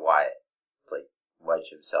against Bray Wyatt. It's like wedge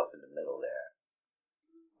himself in the middle there.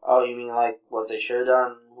 Oh, you mean like what they should have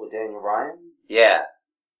done with Daniel Bryan? Yeah.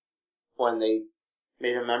 When they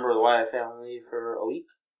made him a member of the Wyatt family for a week?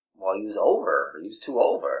 Well, he was over. He was too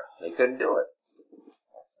over. They couldn't do it.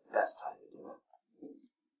 That's the best time to do it.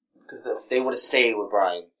 Because if they would have stayed with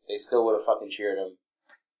Bryan, they still would have fucking cheered him.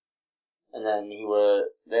 And then you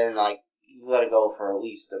let it go for at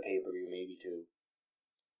least a pay-per-view, maybe two.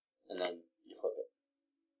 And then you flip it.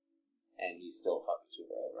 And he's still fucking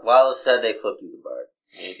super over. Well, instead they flipped you the bird.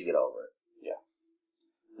 You need to get over it. Yeah.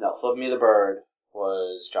 No, Flip Me the Bird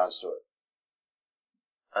was Jon Stewart.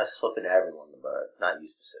 I was flipping everyone the bird, not you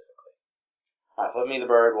specifically. Flip Me the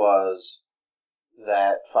Bird was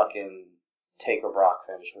that fucking Taker Brock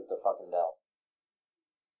finish with the fucking bell.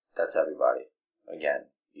 That's everybody. Again,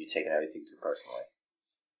 you taking everything too personally.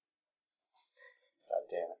 God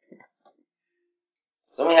damn it.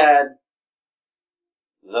 So we had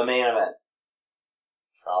the main event.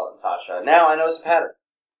 Charlotte and Sasha. Now I know it's a pattern.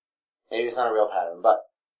 Maybe it's not a real pattern, but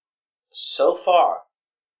so far,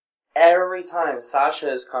 every time Sasha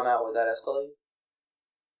has come out with that Escalade,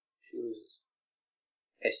 she loses.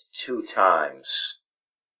 It's 2 times.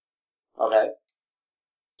 Okay.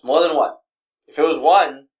 It's more than 1. If it was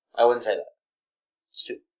 1, I wouldn't say that. It's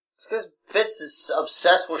 2. It's because Vince is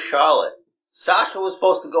obsessed with Charlotte. Sasha was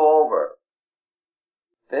supposed to go over.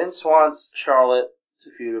 Vince wants Charlotte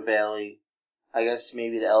to feud with Bayley. I guess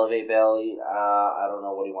maybe to elevate Bayley. I don't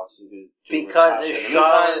know what he wants to do. Because if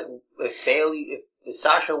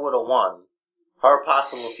Sasha would have won, her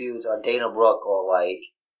possible feuds are Dana Brooke or like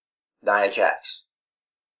Nia Jax.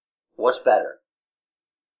 What's better?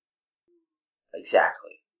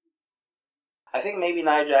 Exactly. I think maybe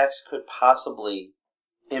Nia Jax could possibly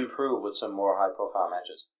improve with some more high-profile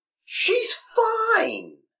matches. She's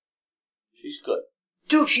fine. She's good.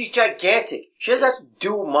 Dude, she's gigantic. She doesn't have to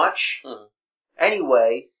do much. Mm-hmm.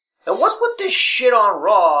 Anyway, and what's with this shit on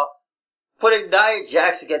Raw putting Nia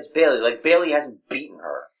Jax against Bayley? Like, Bayley hasn't beaten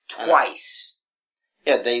her twice.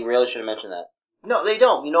 Yeah, they really should have mentioned that. No, they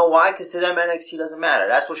don't. You know why? Because to them, NXT doesn't matter.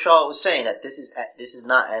 That's what Charlotte was saying, that this is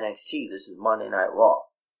not NXT. This is Monday Night Raw.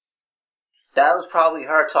 That was probably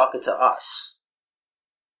her talking to us.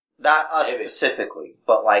 Not us Maybe. specifically,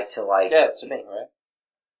 but like to like... Yeah, to me, right?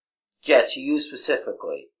 Yeah, to you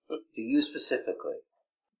specifically. To you specifically.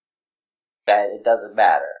 That it doesn't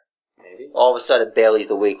matter. Maybe. All of a sudden, Bailey's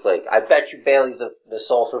the weak link. I bet you Bailey's the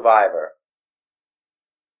sole survivor.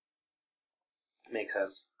 Makes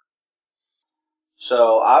sense.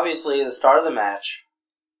 So, obviously, the start of the match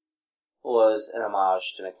was an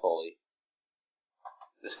homage to Mick Foley.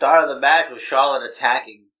 The start of the match was Charlotte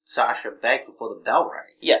attacking Sasha Banks before the bell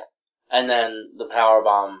rang. Yeah. And then the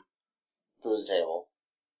powerbomb through the table.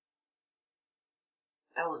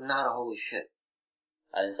 That was not a holy shit.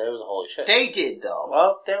 I didn't say it was a holy shit. They did, though.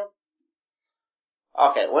 Well, they were...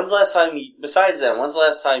 Okay, when's the last time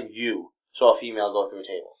you saw a female go through a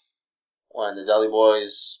table? When the Dudley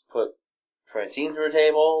Boys put Francine through a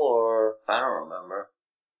table, or... I don't remember.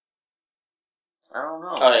 I don't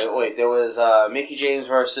know. Okay, wait, there was Mickie James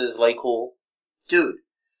versus Lay Cool. Dude,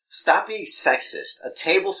 stop being sexist. A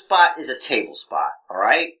table spot is a table spot,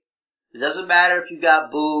 alright? It doesn't matter if you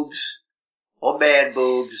got boobs, or man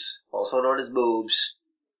boobs, also known as boobs.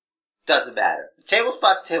 Doesn't matter. A table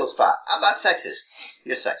spot's a table spot. I'm not sexist.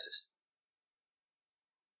 You're sexist.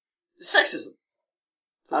 It's sexism.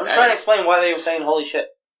 I'm just trying to explain why they were saying holy shit.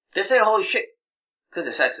 They say holy shit because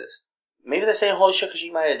they're sexist. Maybe they're saying holy shit because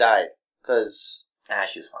she might have died. Because... Nah,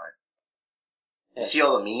 she was fine. Yeah. You see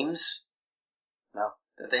all the memes? No.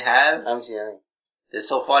 That they have? I haven't seen any. It's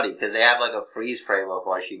so funny because they have like a freeze frame of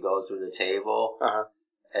why she goes through the table. Uh-huh.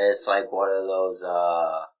 And it's like one of those,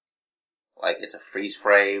 like it's a freeze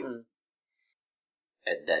frame. Mm.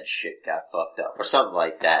 And then shit got fucked up. Or something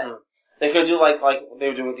like that. Mm. They could do like they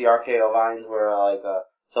were doing with the RKO vines where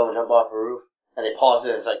someone jumped off a roof and they paused it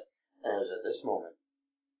and it's like, and it was at this moment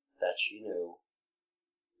that she knew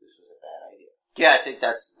this was a bad idea. Yeah, I think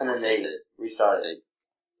that's... And then they restarted it.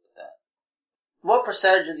 What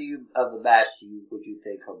percentage of the match would you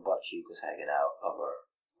think her butt cheek was hanging out of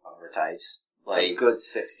her tights? Like a good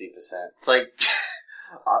 60%. It's like,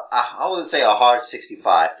 I wouldn't say a hard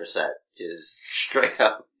 65%. Just straight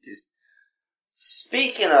up. Just.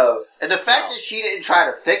 Speaking of... And the fact that she didn't try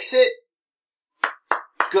to fix it,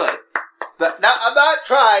 good. But now, I'm not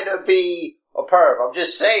trying to be a perv. I'm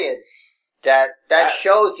just saying that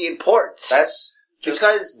shows the importance. That's just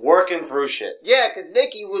because working through shit. Yeah, because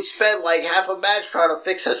Nikki would spend like half a match trying to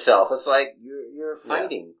fix herself. It's like, you're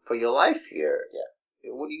fighting for your life here.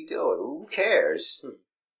 Yeah. What are you doing? Who cares? If your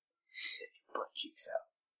butt cheeks out.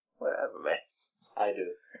 Whatever, man. I do.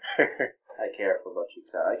 I care for butt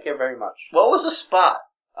cheeks out. I care very much. What was the spot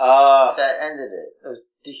that ended it?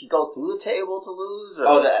 Did she go through the table to lose? Or?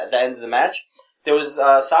 Oh, the end of the match? There was,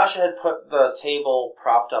 Sasha had put the table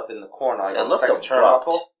propped up in the corner. Like it looked like a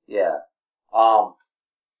turnbuckle. Yeah.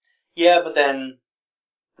 Yeah, but then,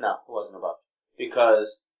 no, it wasn't above.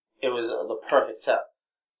 Because it was the perfect setup.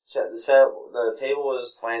 So the table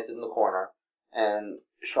was slanted in the corner, and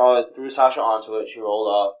Charlotte threw Sasha onto it, she rolled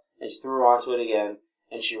off, and she threw her onto it again,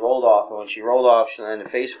 and she rolled off, and when she rolled off, she landed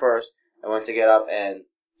face first, and went to get up, and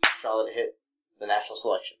Charlotte hit the natural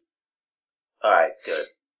selection. Alright, good.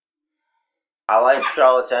 I like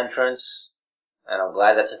Charlotte's entrance, and I'm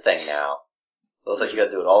glad that's a thing now. Looks like you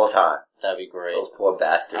gotta do it all the time. That'd be great. Those poor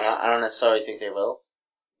bastards. I don't necessarily think they will.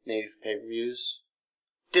 Maybe for pay-per-views.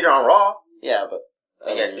 Did it on Raw. Yeah, but...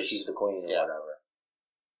 I guess because she's the queen or whatever.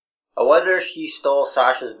 I wonder if she stole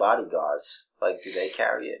Sasha's bodyguards. Like, do they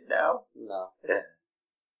carry it now? No. Yeah.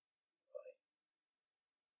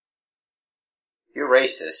 You're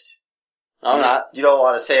racist. No, I'm not. You don't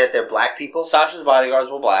want to say that they're black people? Sasha's bodyguards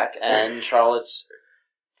were black, and Charlotte's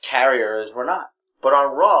carriers were not. But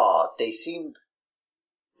on Raw, they seemed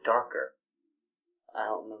darker. I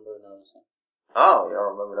don't remember noticing. Oh, you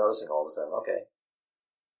don't remember noticing all of a sudden. Okay.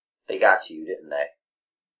 They got to you, didn't they?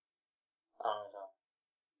 I don't know.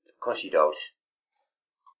 Of course you don't.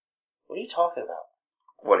 What are you talking about?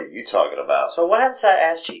 What are you talking about? So what happened to that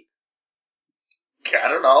ass cheek? I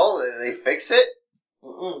don't know. Did they fix it?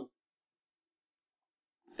 Mm-mm.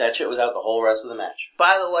 That shit was out the whole rest of the match.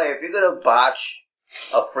 By the way, if you're gonna botch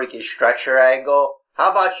a freaking stretcher angle, how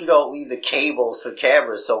about you don't leave the cables for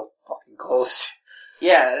cameras so fucking close?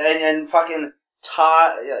 Yeah, and fucking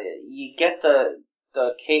you get the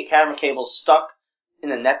camera cable stuck in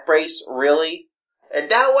the neck brace, really? And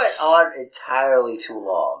that went on entirely too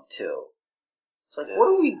long, too. It's like, what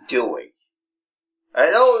are we doing? I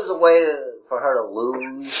know it was a way for her to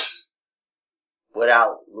lose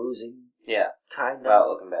without losing. Yeah. Kind of. Without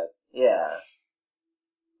looking bad. Yeah.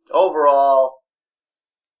 Overall,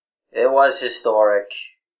 it was historic.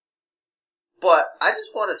 But I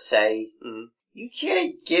just want to say, you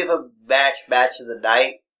can't give a match of the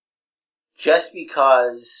night just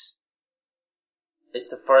because It's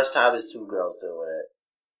the first time there's two girls doing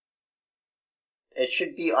it. It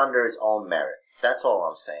should be under its own merit. That's all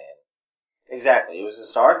I'm saying. Exactly. It was a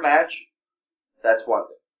historic match. That's one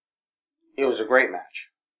thing. It was a great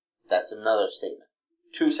match. That's another statement.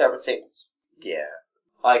 Two separate statements. Yeah.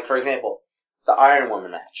 Like, for example, the Iron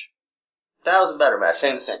Woman match. That was a better match.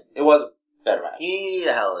 Same thing. It was a better match. He needed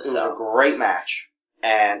a hell of a It was a great match.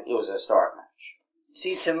 And it was a historic match.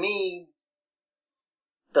 See, to me,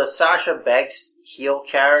 the Sasha Banks heel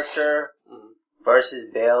character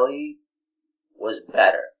versus Bayley was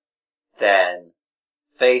better than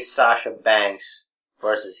face Sasha Banks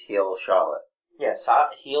versus heel Charlotte. Yeah,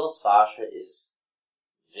 heel Sasha is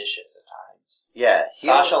vicious at times. Yeah.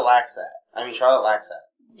 Sasha lacks that. I mean, Charlotte lacks that.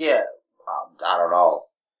 Yeah. I don't know.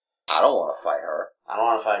 I don't want to fight her. I don't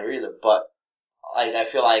want to fight her either, but like, I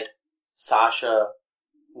feel like Sasha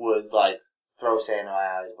would, like, throw sand in my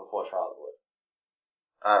eyes before Charlotte would.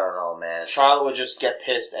 I don't know, man. Charlotte would just get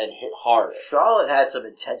pissed and hit harder. Charlotte had some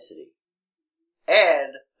intensity.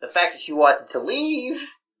 And the fact that she wanted to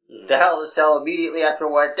leave the Hell in a Cell immediately after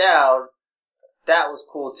it went down, that was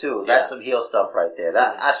cool too. That's some heel stuff right there.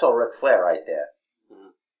 I saw Ric Flair right there.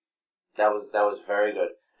 That was very good.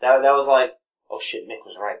 That was like, oh shit, Mick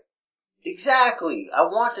was right. Exactly. I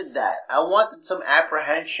wanted that. I wanted some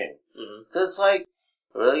apprehension. Because, like,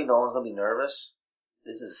 really, no one's going to be nervous?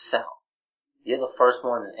 This is a cell. You're the first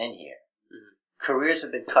one in here. Careers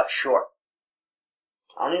have been cut short.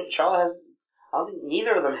 I don't think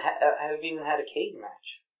neither of them have even had a cage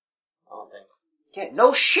match. I don't think. Yeah,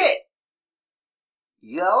 no shit.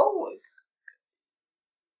 Yo,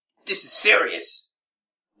 this is serious.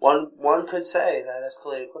 One could say that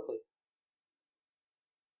escalated quickly.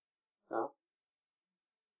 No?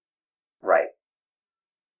 Right.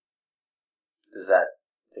 Is that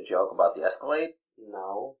the joke about the Escalade?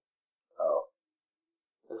 No. Oh.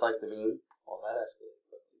 It's like the meme. Oh, that escalated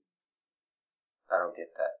quickly. I don't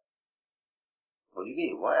get that. What do you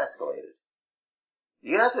mean? What escalated?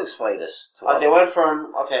 You have to explain this to They went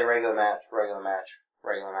from, regular match.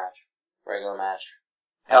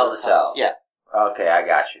 Hell in a Cell. Yeah. Okay, I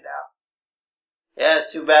got you now. Yeah,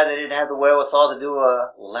 it's too bad they didn't have the wherewithal to do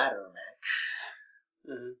a ladder match.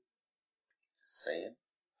 Just saying.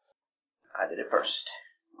 I did it first.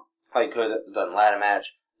 Probably could have done ladder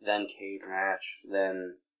match, then cage match,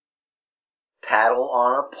 then paddle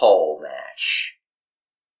on a pole match.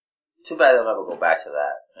 Too bad they'll never go back to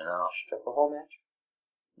that, you know? Stripper pole match?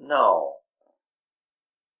 No.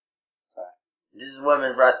 Sorry. This is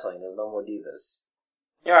women's wrestling. There's no more divas.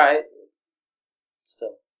 You're right.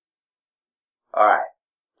 Still. Alright.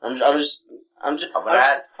 I'm just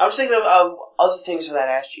thinking of other things for that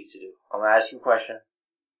ass cheek to do. I'm gonna ask you a question.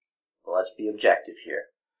 Let's be objective here.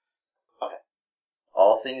 Okay.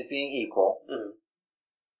 All things being equal,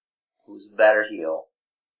 who's a better heel?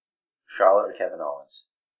 Charlotte or Kevin Owens?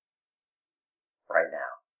 Right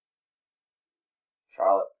now.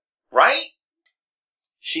 Charlotte. Right?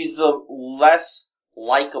 She's the less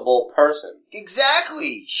likable person.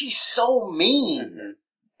 Exactly. She's so mean.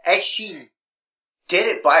 And she did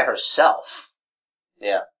it by herself.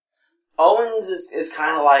 Yeah. Owens is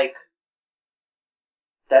kind of like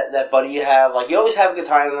that buddy you have. Like, you always have a good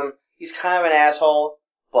time with him. He's kind of an asshole,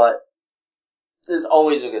 but there's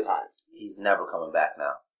always a good time. He's never coming back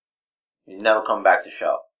now. He's never coming back to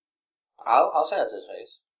show. I'll say that to his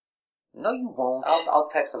face. No, you won't. I'll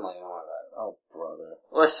text him later on about it. Oh, brother.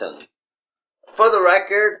 Listen. For the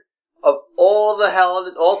record, of all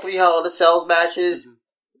three Hell in a Cell matches,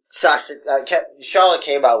 Charlotte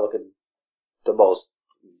came out looking the most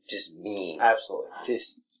just mean. Absolutely.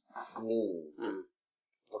 Just mean.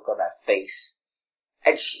 Look on that face.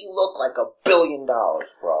 And she looked like $1 billion,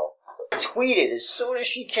 bro. Tweeted as soon as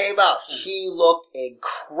she came out, she looked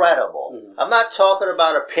incredible. I'm not talking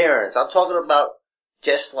about appearance. I'm talking about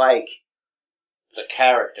just like the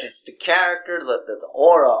character. Just the character, the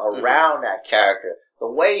aura around that character.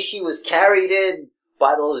 The way she was carried in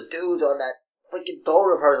by those dudes on that freaking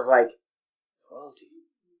throne of hers is like, royalty.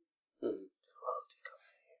 Royalty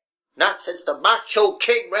coming here. Not since the Macho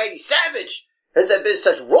King Randy Savage has there been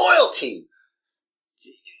such royalty.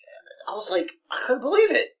 I was like, I couldn't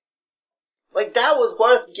believe it. Like, that was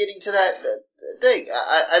worth getting to that thing.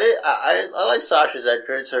 I like Sasha's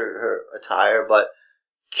entrance, her attire, but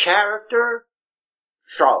character,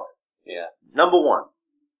 Charlotte. Yeah. Number one,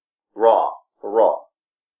 for Raw.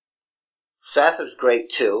 Seth was great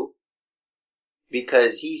too,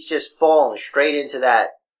 because he's just fallen straight into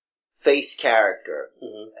that face character.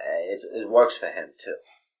 It works for him too.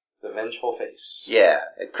 The vengeful face. Yeah.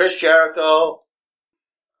 And Chris Jericho,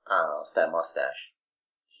 I don't know, it's that mustache.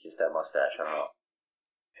 It's just that mustache, I don't know.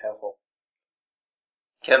 Careful.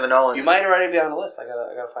 Kevin Owens. You might already be on the list. I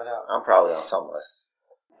gotta find out. I'm probably on some list.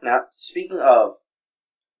 Now, speaking of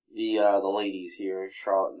the ladies here,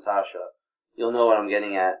 Charlotte and Sasha, you'll know what I'm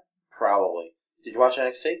getting at, probably. Did you watch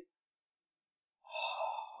NXT?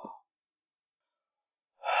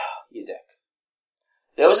 You dick.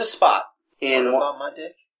 There was a spot in... What about my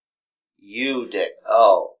dick? You dick.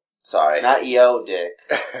 Oh, sorry. Not yo dick.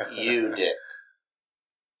 You dick.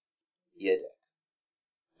 You dick.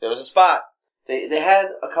 There was a spot. They had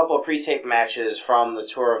a couple of pre-taped matches from the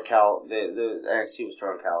tour of the NXT was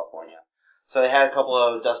touring California. So they had a couple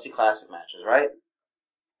of Dusty Classic matches, right?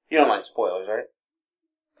 You don't like spoilers, right?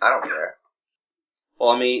 I don't care.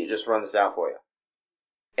 Well, let me just run this down for you.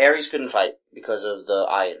 Aries couldn't fight because of the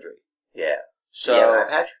eye injury. Yeah. So yeah,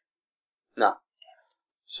 patch? No.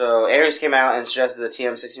 So Aries came out and suggested the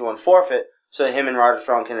TM61 forfeit so that him and Roderick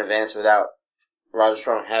Strong can advance without Roderick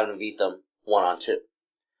Strong having to beat them 1-on-2.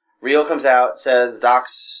 Rio comes out, says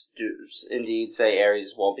docs do indeed say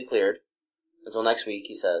Aries won't be cleared until next week,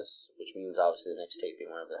 he says, which means obviously the next taping,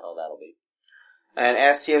 whatever the hell that'll be. And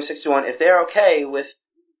asks TM61 if they're okay with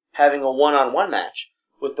having a 1-on-1 match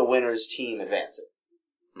with the winner's team advancing.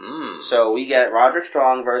 So we get Roderick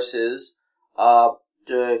Strong versus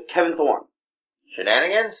Kevin Thorne.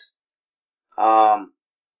 Shenanigans? Yeah.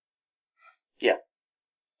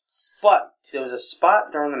 But there was a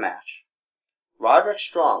spot during the match. Roderick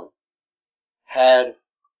Strong had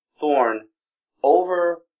Thorne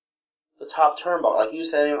over the top turnbuckle. Like, he was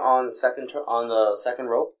sitting on the second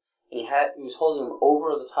rope, and he was holding him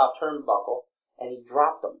over the top turnbuckle, and he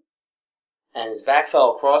dropped him. And his back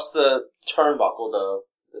fell across the turnbuckle,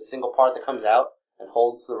 the single part that comes out and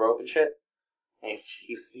holds the rope and shit. And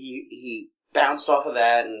he bounced off of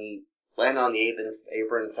that, and he landed on the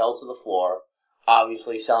apron and fell to the floor,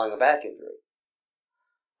 obviously selling a back injury.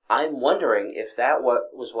 I'm wondering if that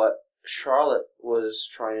was what Charlotte was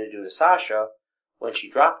trying to do to Sasha when she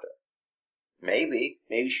dropped her. Maybe.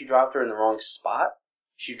 Maybe she dropped her in the wrong spot.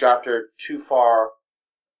 She dropped her too far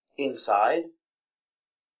inside.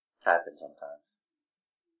 Happens sometimes.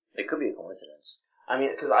 It could be a coincidence. I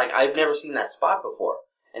mean, because I've never seen that spot before.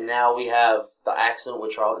 And now we have the accident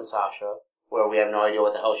with Charlotte and Sasha, where we have no idea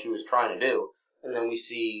what the hell she was trying to do. And then we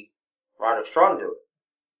see Roderick Strong do it.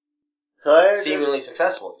 Seemingly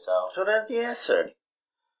successfully, so. So that's the answer.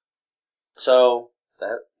 So,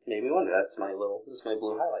 that made me wonder. This is my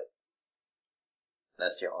blue highlight.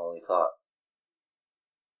 That's your only thought.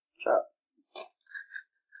 Shut up.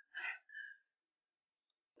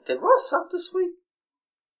 Did Ross suck this week?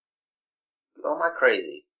 Oh, am I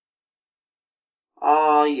crazy?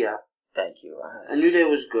 Yeah. Thank you. A New Day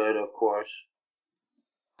was good, of course.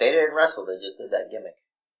 They didn't wrestle, they just did that gimmick.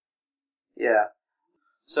 Yeah.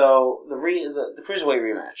 So, the Cruiserweight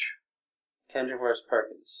rematch. Kendrick vs.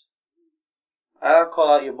 Perkins. I'll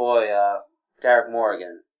call out your boy, Darrick Moore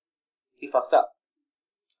again. He fucked up.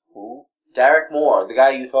 Who? Darrick Moore, the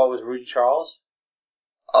guy you thought was Rudy Charles?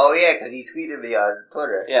 Oh, yeah, because he tweeted me on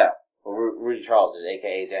Twitter. Yeah. Well, Rudy Charles did,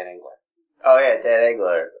 a.k.a. Dan Engler. Oh, yeah, Dan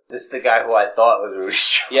Engler. This is the guy who I thought was Rudy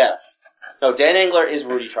Charles. Yes. No, Dan Engler is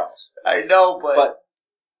Rudy Charles. I know, but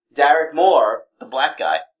Darrick Moore... The black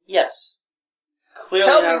guy. Yes. Clearly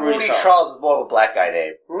Tell not me Rudy Charles is more of a black guy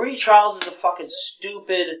name. Rudy Charles is a fucking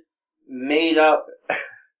stupid, made-up,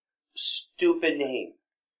 stupid name.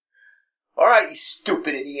 Alright, you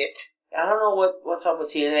stupid idiot. I don't know what's up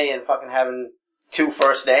with TNA and fucking having... 2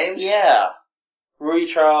 first names? Yeah. Rudy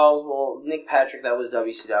Charles, well, Nick Patrick, that was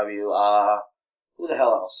WCW. Who the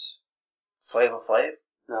hell else? Flavor Flav?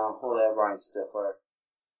 No, they have Brian Stifler.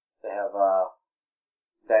 They have,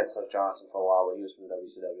 Bad Slick Johnson for a while, but he was from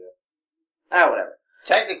WCW. Whatever.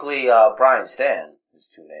 Technically, Brian Stan is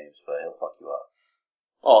 2 names, but he'll fuck you up.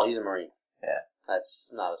 Oh, he's a Marine. Yeah. That's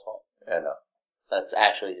not his fault. I know. That's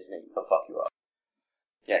actually his name. He'll fuck you up.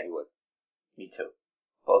 Yeah, he would. Me too.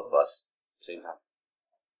 Both of us. Same time.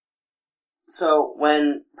 So,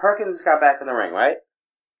 when Perkins got back in the ring, right?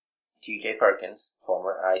 TJ Perkins,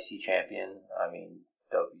 former IC champion,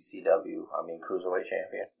 WCW, Cruiserweight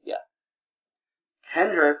champion. Yeah.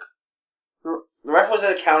 Kendrick, the ref was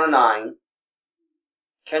at a count of 9.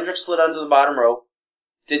 Kendrick slid under the bottom rope,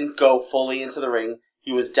 didn't go fully into the ring.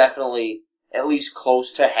 He was definitely at least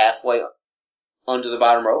close to halfway under the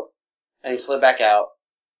bottom rope, and he slid back out,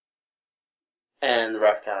 and the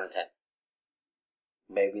ref counted 10.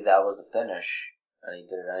 Maybe that was the finish, and he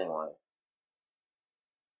did it anyway.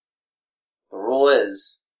 The rule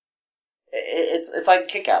is, it's like a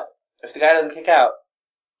kick out. If the guy doesn't kick out,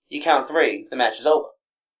 you count 3, the match is over.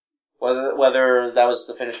 Whether that was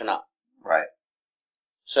the finish or not. Right.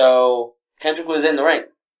 So, Kendrick was in the ring.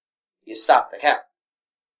 You stop the count.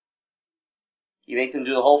 You make them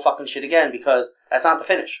do the whole fucking shit again because that's not the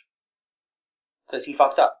finish. Because he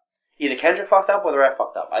fucked up. Either Kendrick fucked up or the ref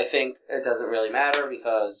fucked up. I think it doesn't really matter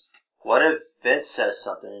because... What if Vince says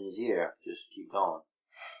something in his ear? Just keep going.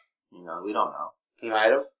 You know, we don't know. He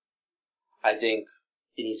might have. I think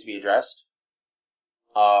it needs to be addressed.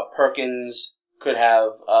 Perkins could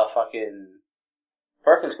have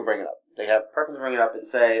Perkins could bring it up. They have Perkins bring it up and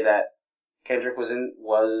say that Kendrick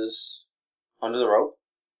was under the rope,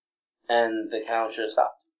 and the count should have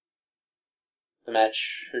stopped.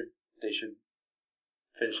 They should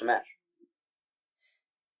finish the match.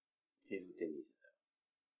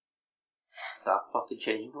 Stop fucking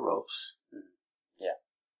changing the ropes. Mm-hmm. Yeah.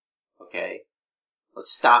 Okay?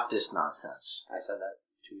 Let's stop this nonsense. I said that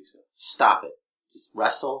 2 weeks ago. Stop it. Just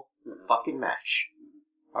wrestle the fucking match.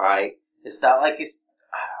 Alright? It's not like it's...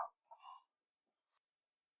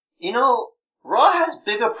 You know, Raw has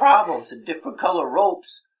bigger problems and different color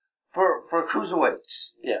ropes for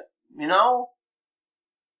cruiserweights. Yeah. You know?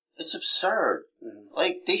 It's absurd. Mm-hmm.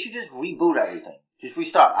 Like, they should just reboot everything. Just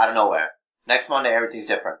restart out of nowhere. Next Monday, everything's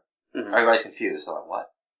different. Mm-hmm. Everybody's confused. So like, what?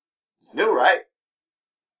 It's new, right?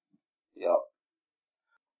 Yep.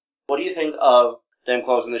 What do you think of them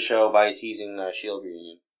closing the show by teasing the Shield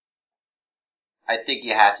reunion? I think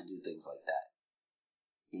you have to do things like that.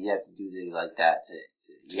 You have to do things like that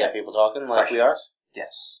to get people talking like we are?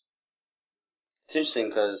 Yes. It's interesting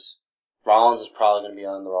because Rollins is probably going to be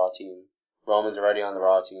on the Raw team. Roman's already on the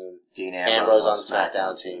Raw team. Dean Ambrose on the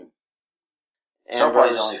SmackDown team. So far,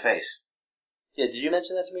 he's the only face. Yeah, did you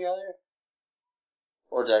mention that to me earlier?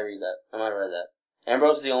 Or did I read that? I might have read that.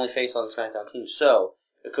 Ambrose is the only face on the SmackDown team, so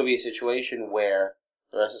it could be a situation where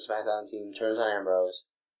the rest of the SmackDown team turns on Ambrose,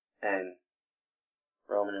 and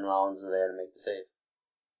Roman and Rollins are there to make the save.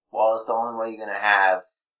 Well, it's the only way you're going to have...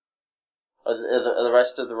 Are the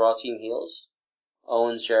rest of the Raw team heels?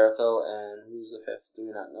 Owens, Jericho, and who's the fifth? Do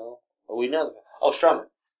we not know? Oh, we know the fifth. Oh, Strowman.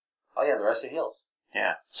 Oh, yeah, the rest are heels.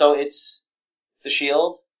 Yeah. So it's the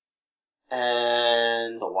Shield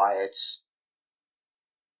and... The Wyatts.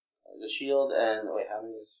 The Shield and... Wait, how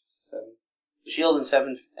many is 7? The Shield and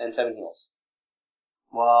seven heels.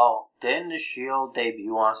 Well, didn't the Shield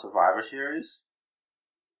debut on Survivor Series?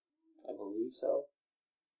 I believe so.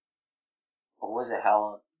 Or was it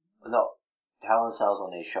Hell in Cells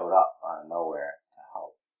when they showed up out of nowhere to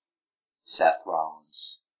help Seth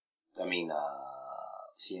Rollins.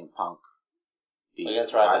 CM Punk beat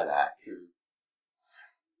Ryback.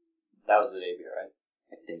 That was the debut, right?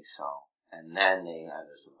 I think so. And then they had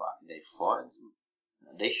to survive. They fought.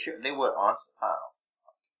 They were on. I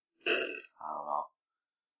don't know.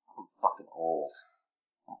 I'm fucking old.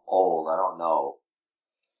 I'm old. I don't know.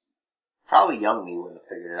 Probably young me wouldn't have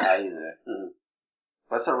figured it out either. Mm-hmm.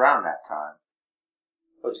 But it's around that time.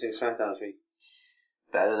 What do you think SmackDown this week?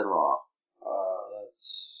 Better than Raw.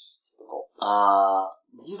 That's typical.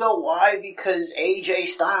 You know why? Because AJ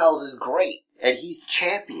Styles is great. And he's the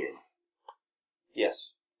champion.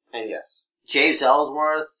 Yes. And yes. James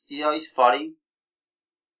Ellsworth, he's funny.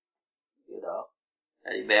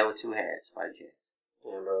 Any man with two hands, by chance.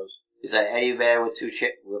 Ambrose. He's like any man with two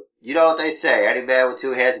you know what they say, any man with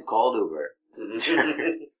two hands can call an Uber.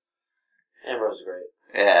 Ambrose is great.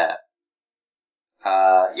 Yeah.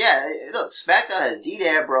 Look, SmackDown has Dean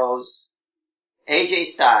Ambrose, AJ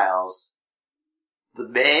Styles, The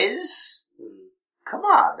Miz. Come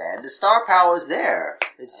on, man. The star power's there.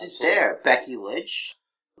 It's just there. Becky Lynch,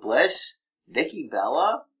 Bliss, Nikki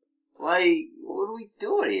Bella. Like, what are we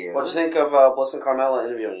doing here? What do you think of Bliss and Carmella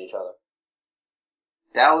interviewing each other?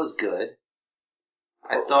 That was good.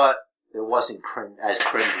 I thought it wasn't as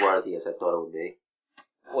cringeworthy as I thought it would be.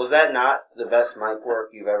 Was that not the best mic work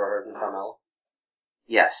you've ever heard from Carmella?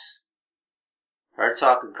 Yes. Her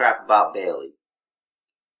talking crap about Bayley.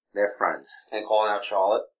 They're friends. And calling out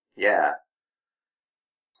Charlotte? Yeah.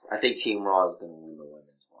 I think Team Raw is going to win the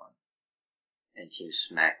women's one. And Team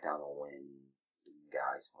SmackDown will win the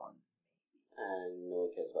guys one. And no one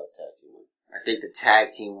cares about the tag team one. I think the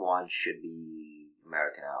tag team one should be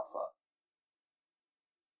American Alpha.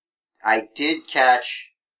 I did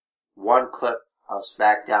catch one clip of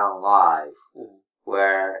SmackDown Live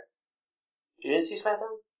where... You didn't see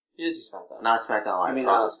SmackDown? You did see SmackDown. Not SmackDown Live. You mean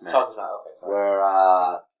Talking Smack. Okay, sorry.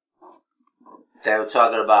 Where, they were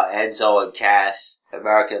talking about Enzo and Cass.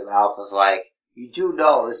 American Alpha's like, you do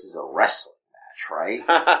know this is a wrestling match, right?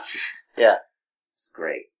 Yeah. It's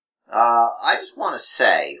great. I just want to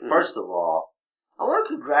say, first of all, I want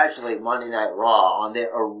to congratulate Monday Night Raw on their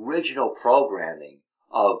original programming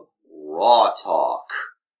of Raw Talk.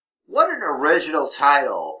 What an original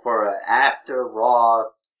title for an after Raw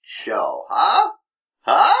show, huh?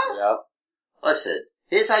 Huh? Yep. Listen,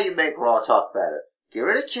 Here's how you make Raw talk better. Get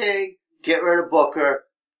rid of King, get rid of Booker,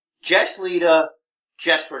 just Lita,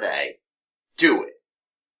 just Renee. Do it.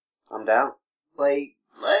 I'm down. Like,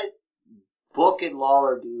 let Book and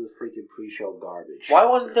Lawler do the freaking pre-show garbage. Why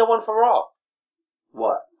wasn't there one for Raw?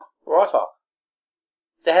 What? Raw talk.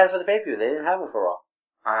 They had it for the pay-per-view. They didn't have one for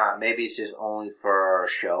Raw. Maybe it's just only for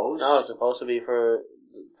shows? No, it's supposed to be for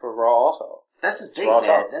Raw also. That's the thing,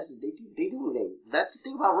 man. That's the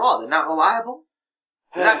thing about Raw. They're not reliable.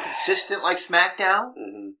 They're not consistent like SmackDown.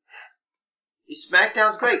 Mm-hmm.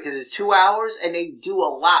 SmackDown's great because it's 2 hours and they do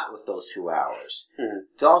a lot with those 2 hours. Mm-hmm.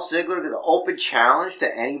 Dolph Ziggler going to open challenge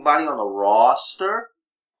to anybody on the roster.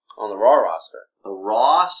 On the Raw roster. The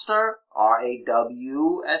roster. R-A-W-S-T-E-R.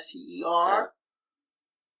 Yeah.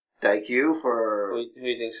 Thank you for... Who do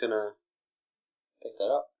you think's going to pick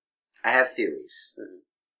that up? I have theories. Mm-hmm.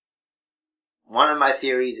 One of my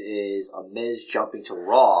theories is a Miz jumping to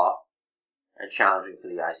Raw and challenging for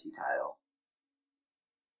the IC title.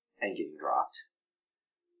 And getting dropped.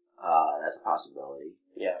 That's a possibility.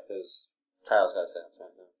 Yeah, because title's got to stay on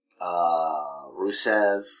SmackDown.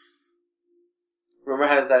 Rusev. Rumor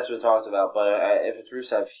has that's been talked about, but if it's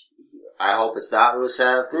Rusev... I hope it's not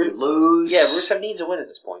Rusev, because you lose. Yeah, Rusev needs a win at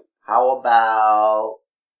this point. How about...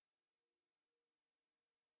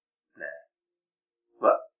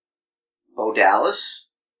 What? Bo Dallas?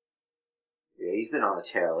 Yeah, he's been on a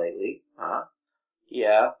tear lately, huh?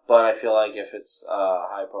 Yeah, but I feel like if it's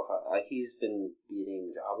high profile, like he's been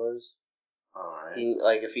beating jobbers. Alright.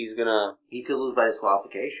 If he's gonna... He could lose by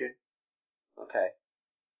disqualification. Okay.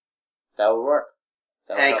 That would work.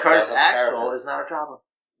 And Curtis Axel is not a jobber.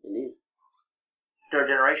 Indeed. Third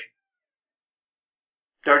generation.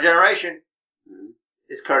 Third generation mm-hmm.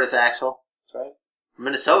 is Curtis Axel. That's right.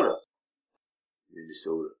 Minnesota.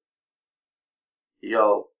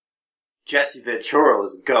 Yo, Jesse Ventura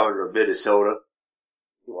was the governor of Minnesota.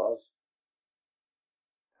 He was.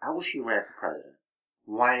 I wish he ran for president.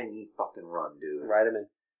 Why didn't he fucking run, dude? Write him in.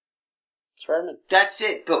 Just write him in. That's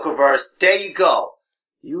it, Bookerverse. There you go.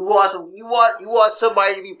 You want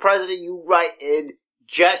somebody to be president, you write in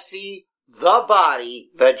Jesse the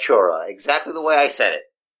Body Ventura. Exactly the way I said it.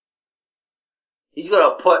 He's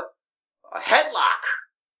gonna put a headlock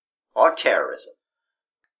on terrorism.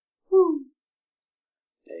 Woo.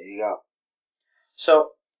 There you go.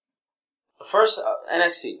 So, the first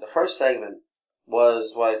NXT, the first segment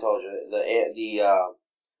was what I told you, the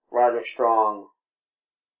Roderick Strong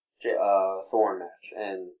Thorne match,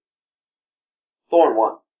 and Thorne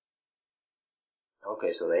won.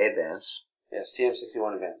 Okay, so they advance. Yes,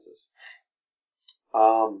 TM61 advances.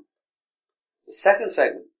 The second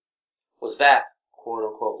segment was back, quote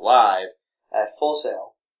unquote, live at Full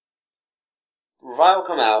Sail. Revival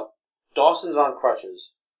come out. Dawson's on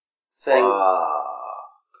crutches, saying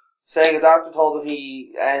a doctor told him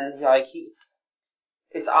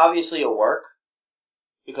it's obviously a work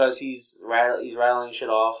because he's rattling shit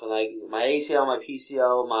off, and like my ACL, my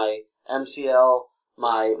PCL, my MCL,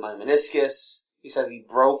 my meniscus. He says he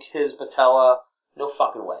broke his patella. No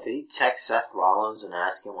fucking way. Did he text Seth Rollins and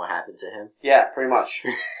ask him what happened to him? Yeah, pretty much.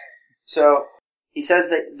 So he says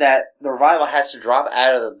that the Revival has to drop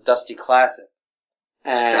out of the Dusty Classic.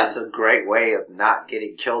 And that's a great way of not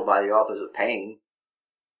getting killed by the Authors of Pain.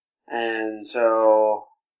 And so,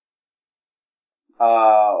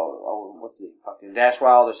 what's the fucking Dash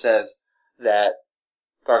Wilder says that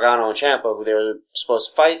Gargano and Ciampa, who they were supposed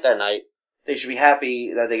to fight that night, they should be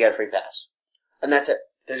happy that they get a free pass. And that's it.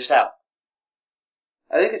 They're just out.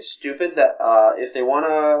 I think it's stupid that if they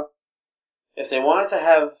wanted to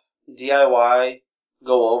have DIY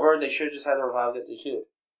go over, they should have just had the Revival get DQ'd.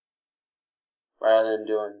 Rather than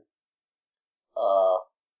doing a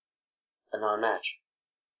non-match.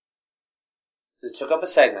 They took up a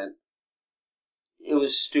segment. It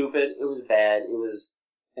was stupid. It was bad. It was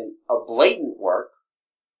a blatant work.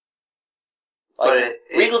 Like,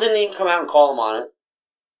 Regal didn't even come out and call him on it.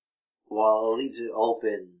 Well, it leaves it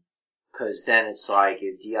open, because then it's like,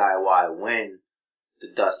 if DIY win the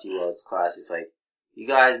Dusty Rhodes Classic, it's like, you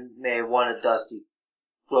guys may have won a Dusty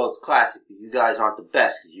Rhodes Classic, but you guys aren't the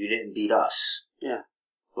best, because you didn't beat us. Yeah.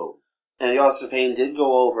 Boom. And the Authors of Pain did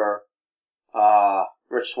go over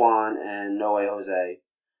Rich Swann and No Way Jose.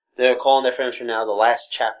 They're calling their finisher now the Last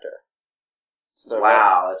Chapter.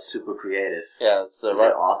 Wow, that's super creative. Yeah, it's the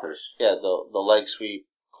authors. Yeah, the leg sweep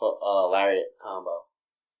lariat combo.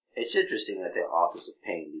 It's interesting that they're Authors of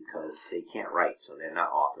Pain because they can't write, so they're not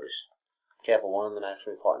authors. Careful, one of them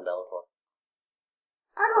actually fought in Bellator.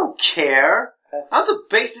 I don't care. Okay. I'm the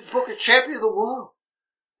basement booker champion of the world.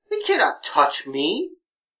 They cannot touch me.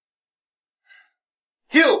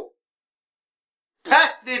 Hugh,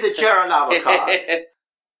 pass me the Jerinomicon.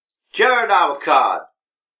 Jerinomicon,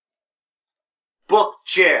 Book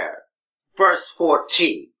Chair, verse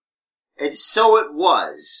 14. And so it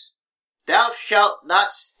was, thou shalt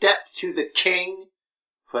not step to the king,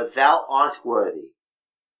 for thou art worthy.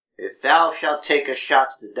 If thou shalt take a shot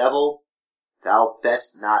to the devil, thou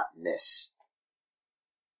best not miss.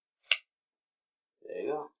 There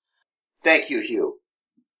you go. Thank you, Hugh.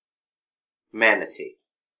 Manatee,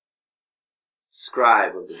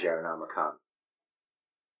 scribe of the Jerinomicon.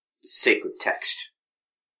 The sacred text.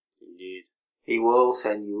 Indeed. He will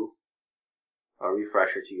send you a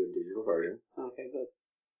refresher to your digital version. Okay, good.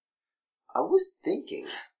 I was thinking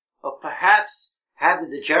of perhaps having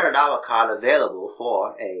the Jerinomicon available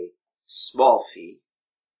for a small fee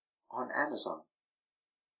on Amazon.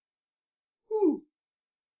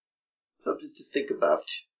 Something to think about.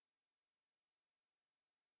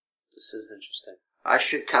 This is interesting. I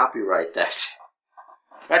should copyright that.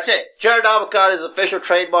 That's it. Jerinomicon is official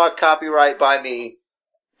trademark copyright by me,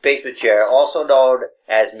 Basement Chair, also known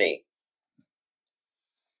as me.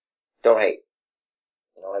 Don't hate.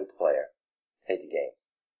 Don't hate the player. Hate the game.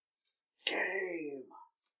 Game.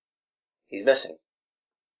 He's missing.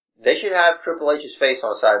 They should have Triple H's face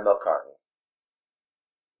on the side of milk carton.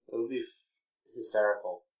 It would be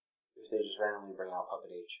hysterical if they just randomly bring out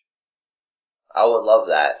Puppet H. I would love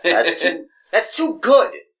that. That's too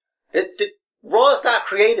good. Raw's not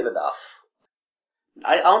creative enough.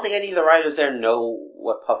 I don't think any of the writers there know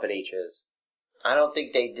what Puppet H is. I don't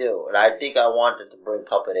think they do. And I think I wanted to bring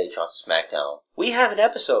Puppet H on SmackDown. We have an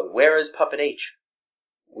episode. Where is Puppet H?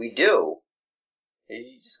 We do.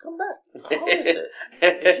 You just come back.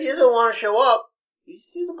 If he doesn't want to show up, you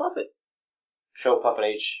just use the puppet. Show Puppet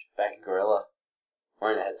H back in Gorilla.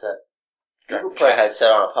 Wearing a headset. You can put a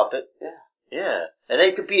headset on a puppet. Yeah. Yeah. And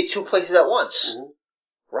they could be at two places at once. Mm-hmm.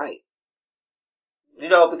 Right. You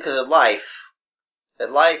know, because in life,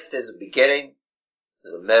 there's a beginning,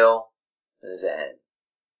 there's a middle, and there's an end.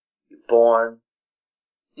 You're born,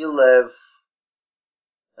 you live,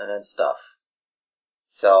 and then stuff.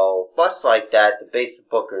 So, much like that, the Basement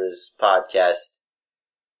Bookers podcast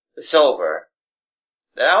is over.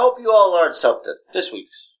 And I hope you all learned something. This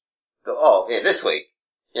week's. Oh, yeah, this week.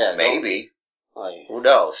 Yeah. Maybe. No. Who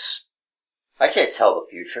knows? I can't tell the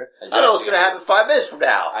future. I know what's going to happen 5 minutes from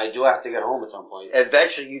now. I do have to get home at some point.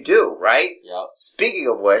 Eventually you do, right? Yep. Speaking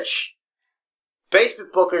of which,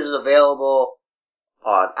 Basement Bookers is available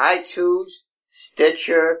on iTunes,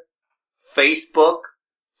 Stitcher, Facebook,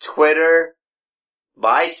 Twitter,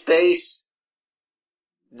 MySpace,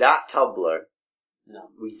 not Tumblr. No.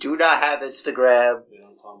 We do not have Instagram. We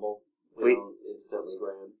don't tumble. We don't instantly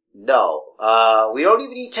gram. No. We don't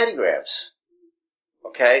even eat Tennygrams.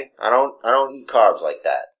 Okay? I don't eat carbs like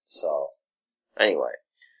that. So, anyway.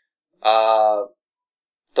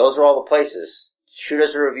 Those are all the places. Shoot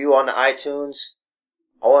us a review on the iTunes.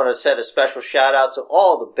 I want to send a special shout out to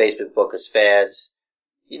all the Basement Bookers fans.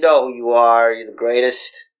 You know who you are. You're the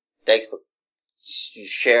greatest. Thanks for you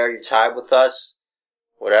share your time with us.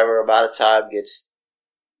 Whatever amount of time gets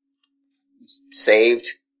saved.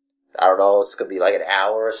 I don't know, it's going to be like an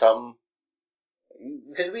hour or something.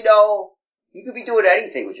 Because we know you could be doing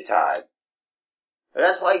anything with your time. And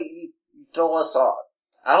that's why you throw us on.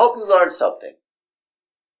 I hope you learned something.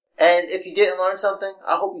 And if you didn't learn something,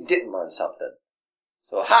 I hope you didn't learn something.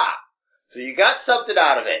 So, So you got something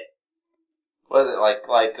out of it. What is it,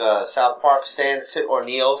 like South Park stand, sit, or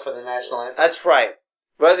kneel for the national anthem? That's right.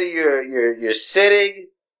 Whether you're sitting,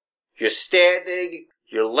 you're standing,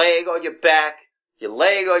 you're laying on your back, you're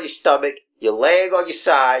laying on your stomach, you're laying on your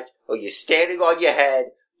side, or you're standing on your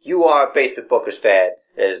head, you are a Basement Bookers fan.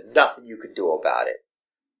 There's nothing you can do about it.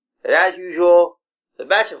 And as usual, the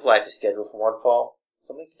match of life is scheduled for one fall,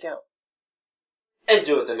 so make it count. And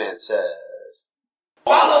do what the man says.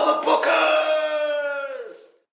 Follow the Booker!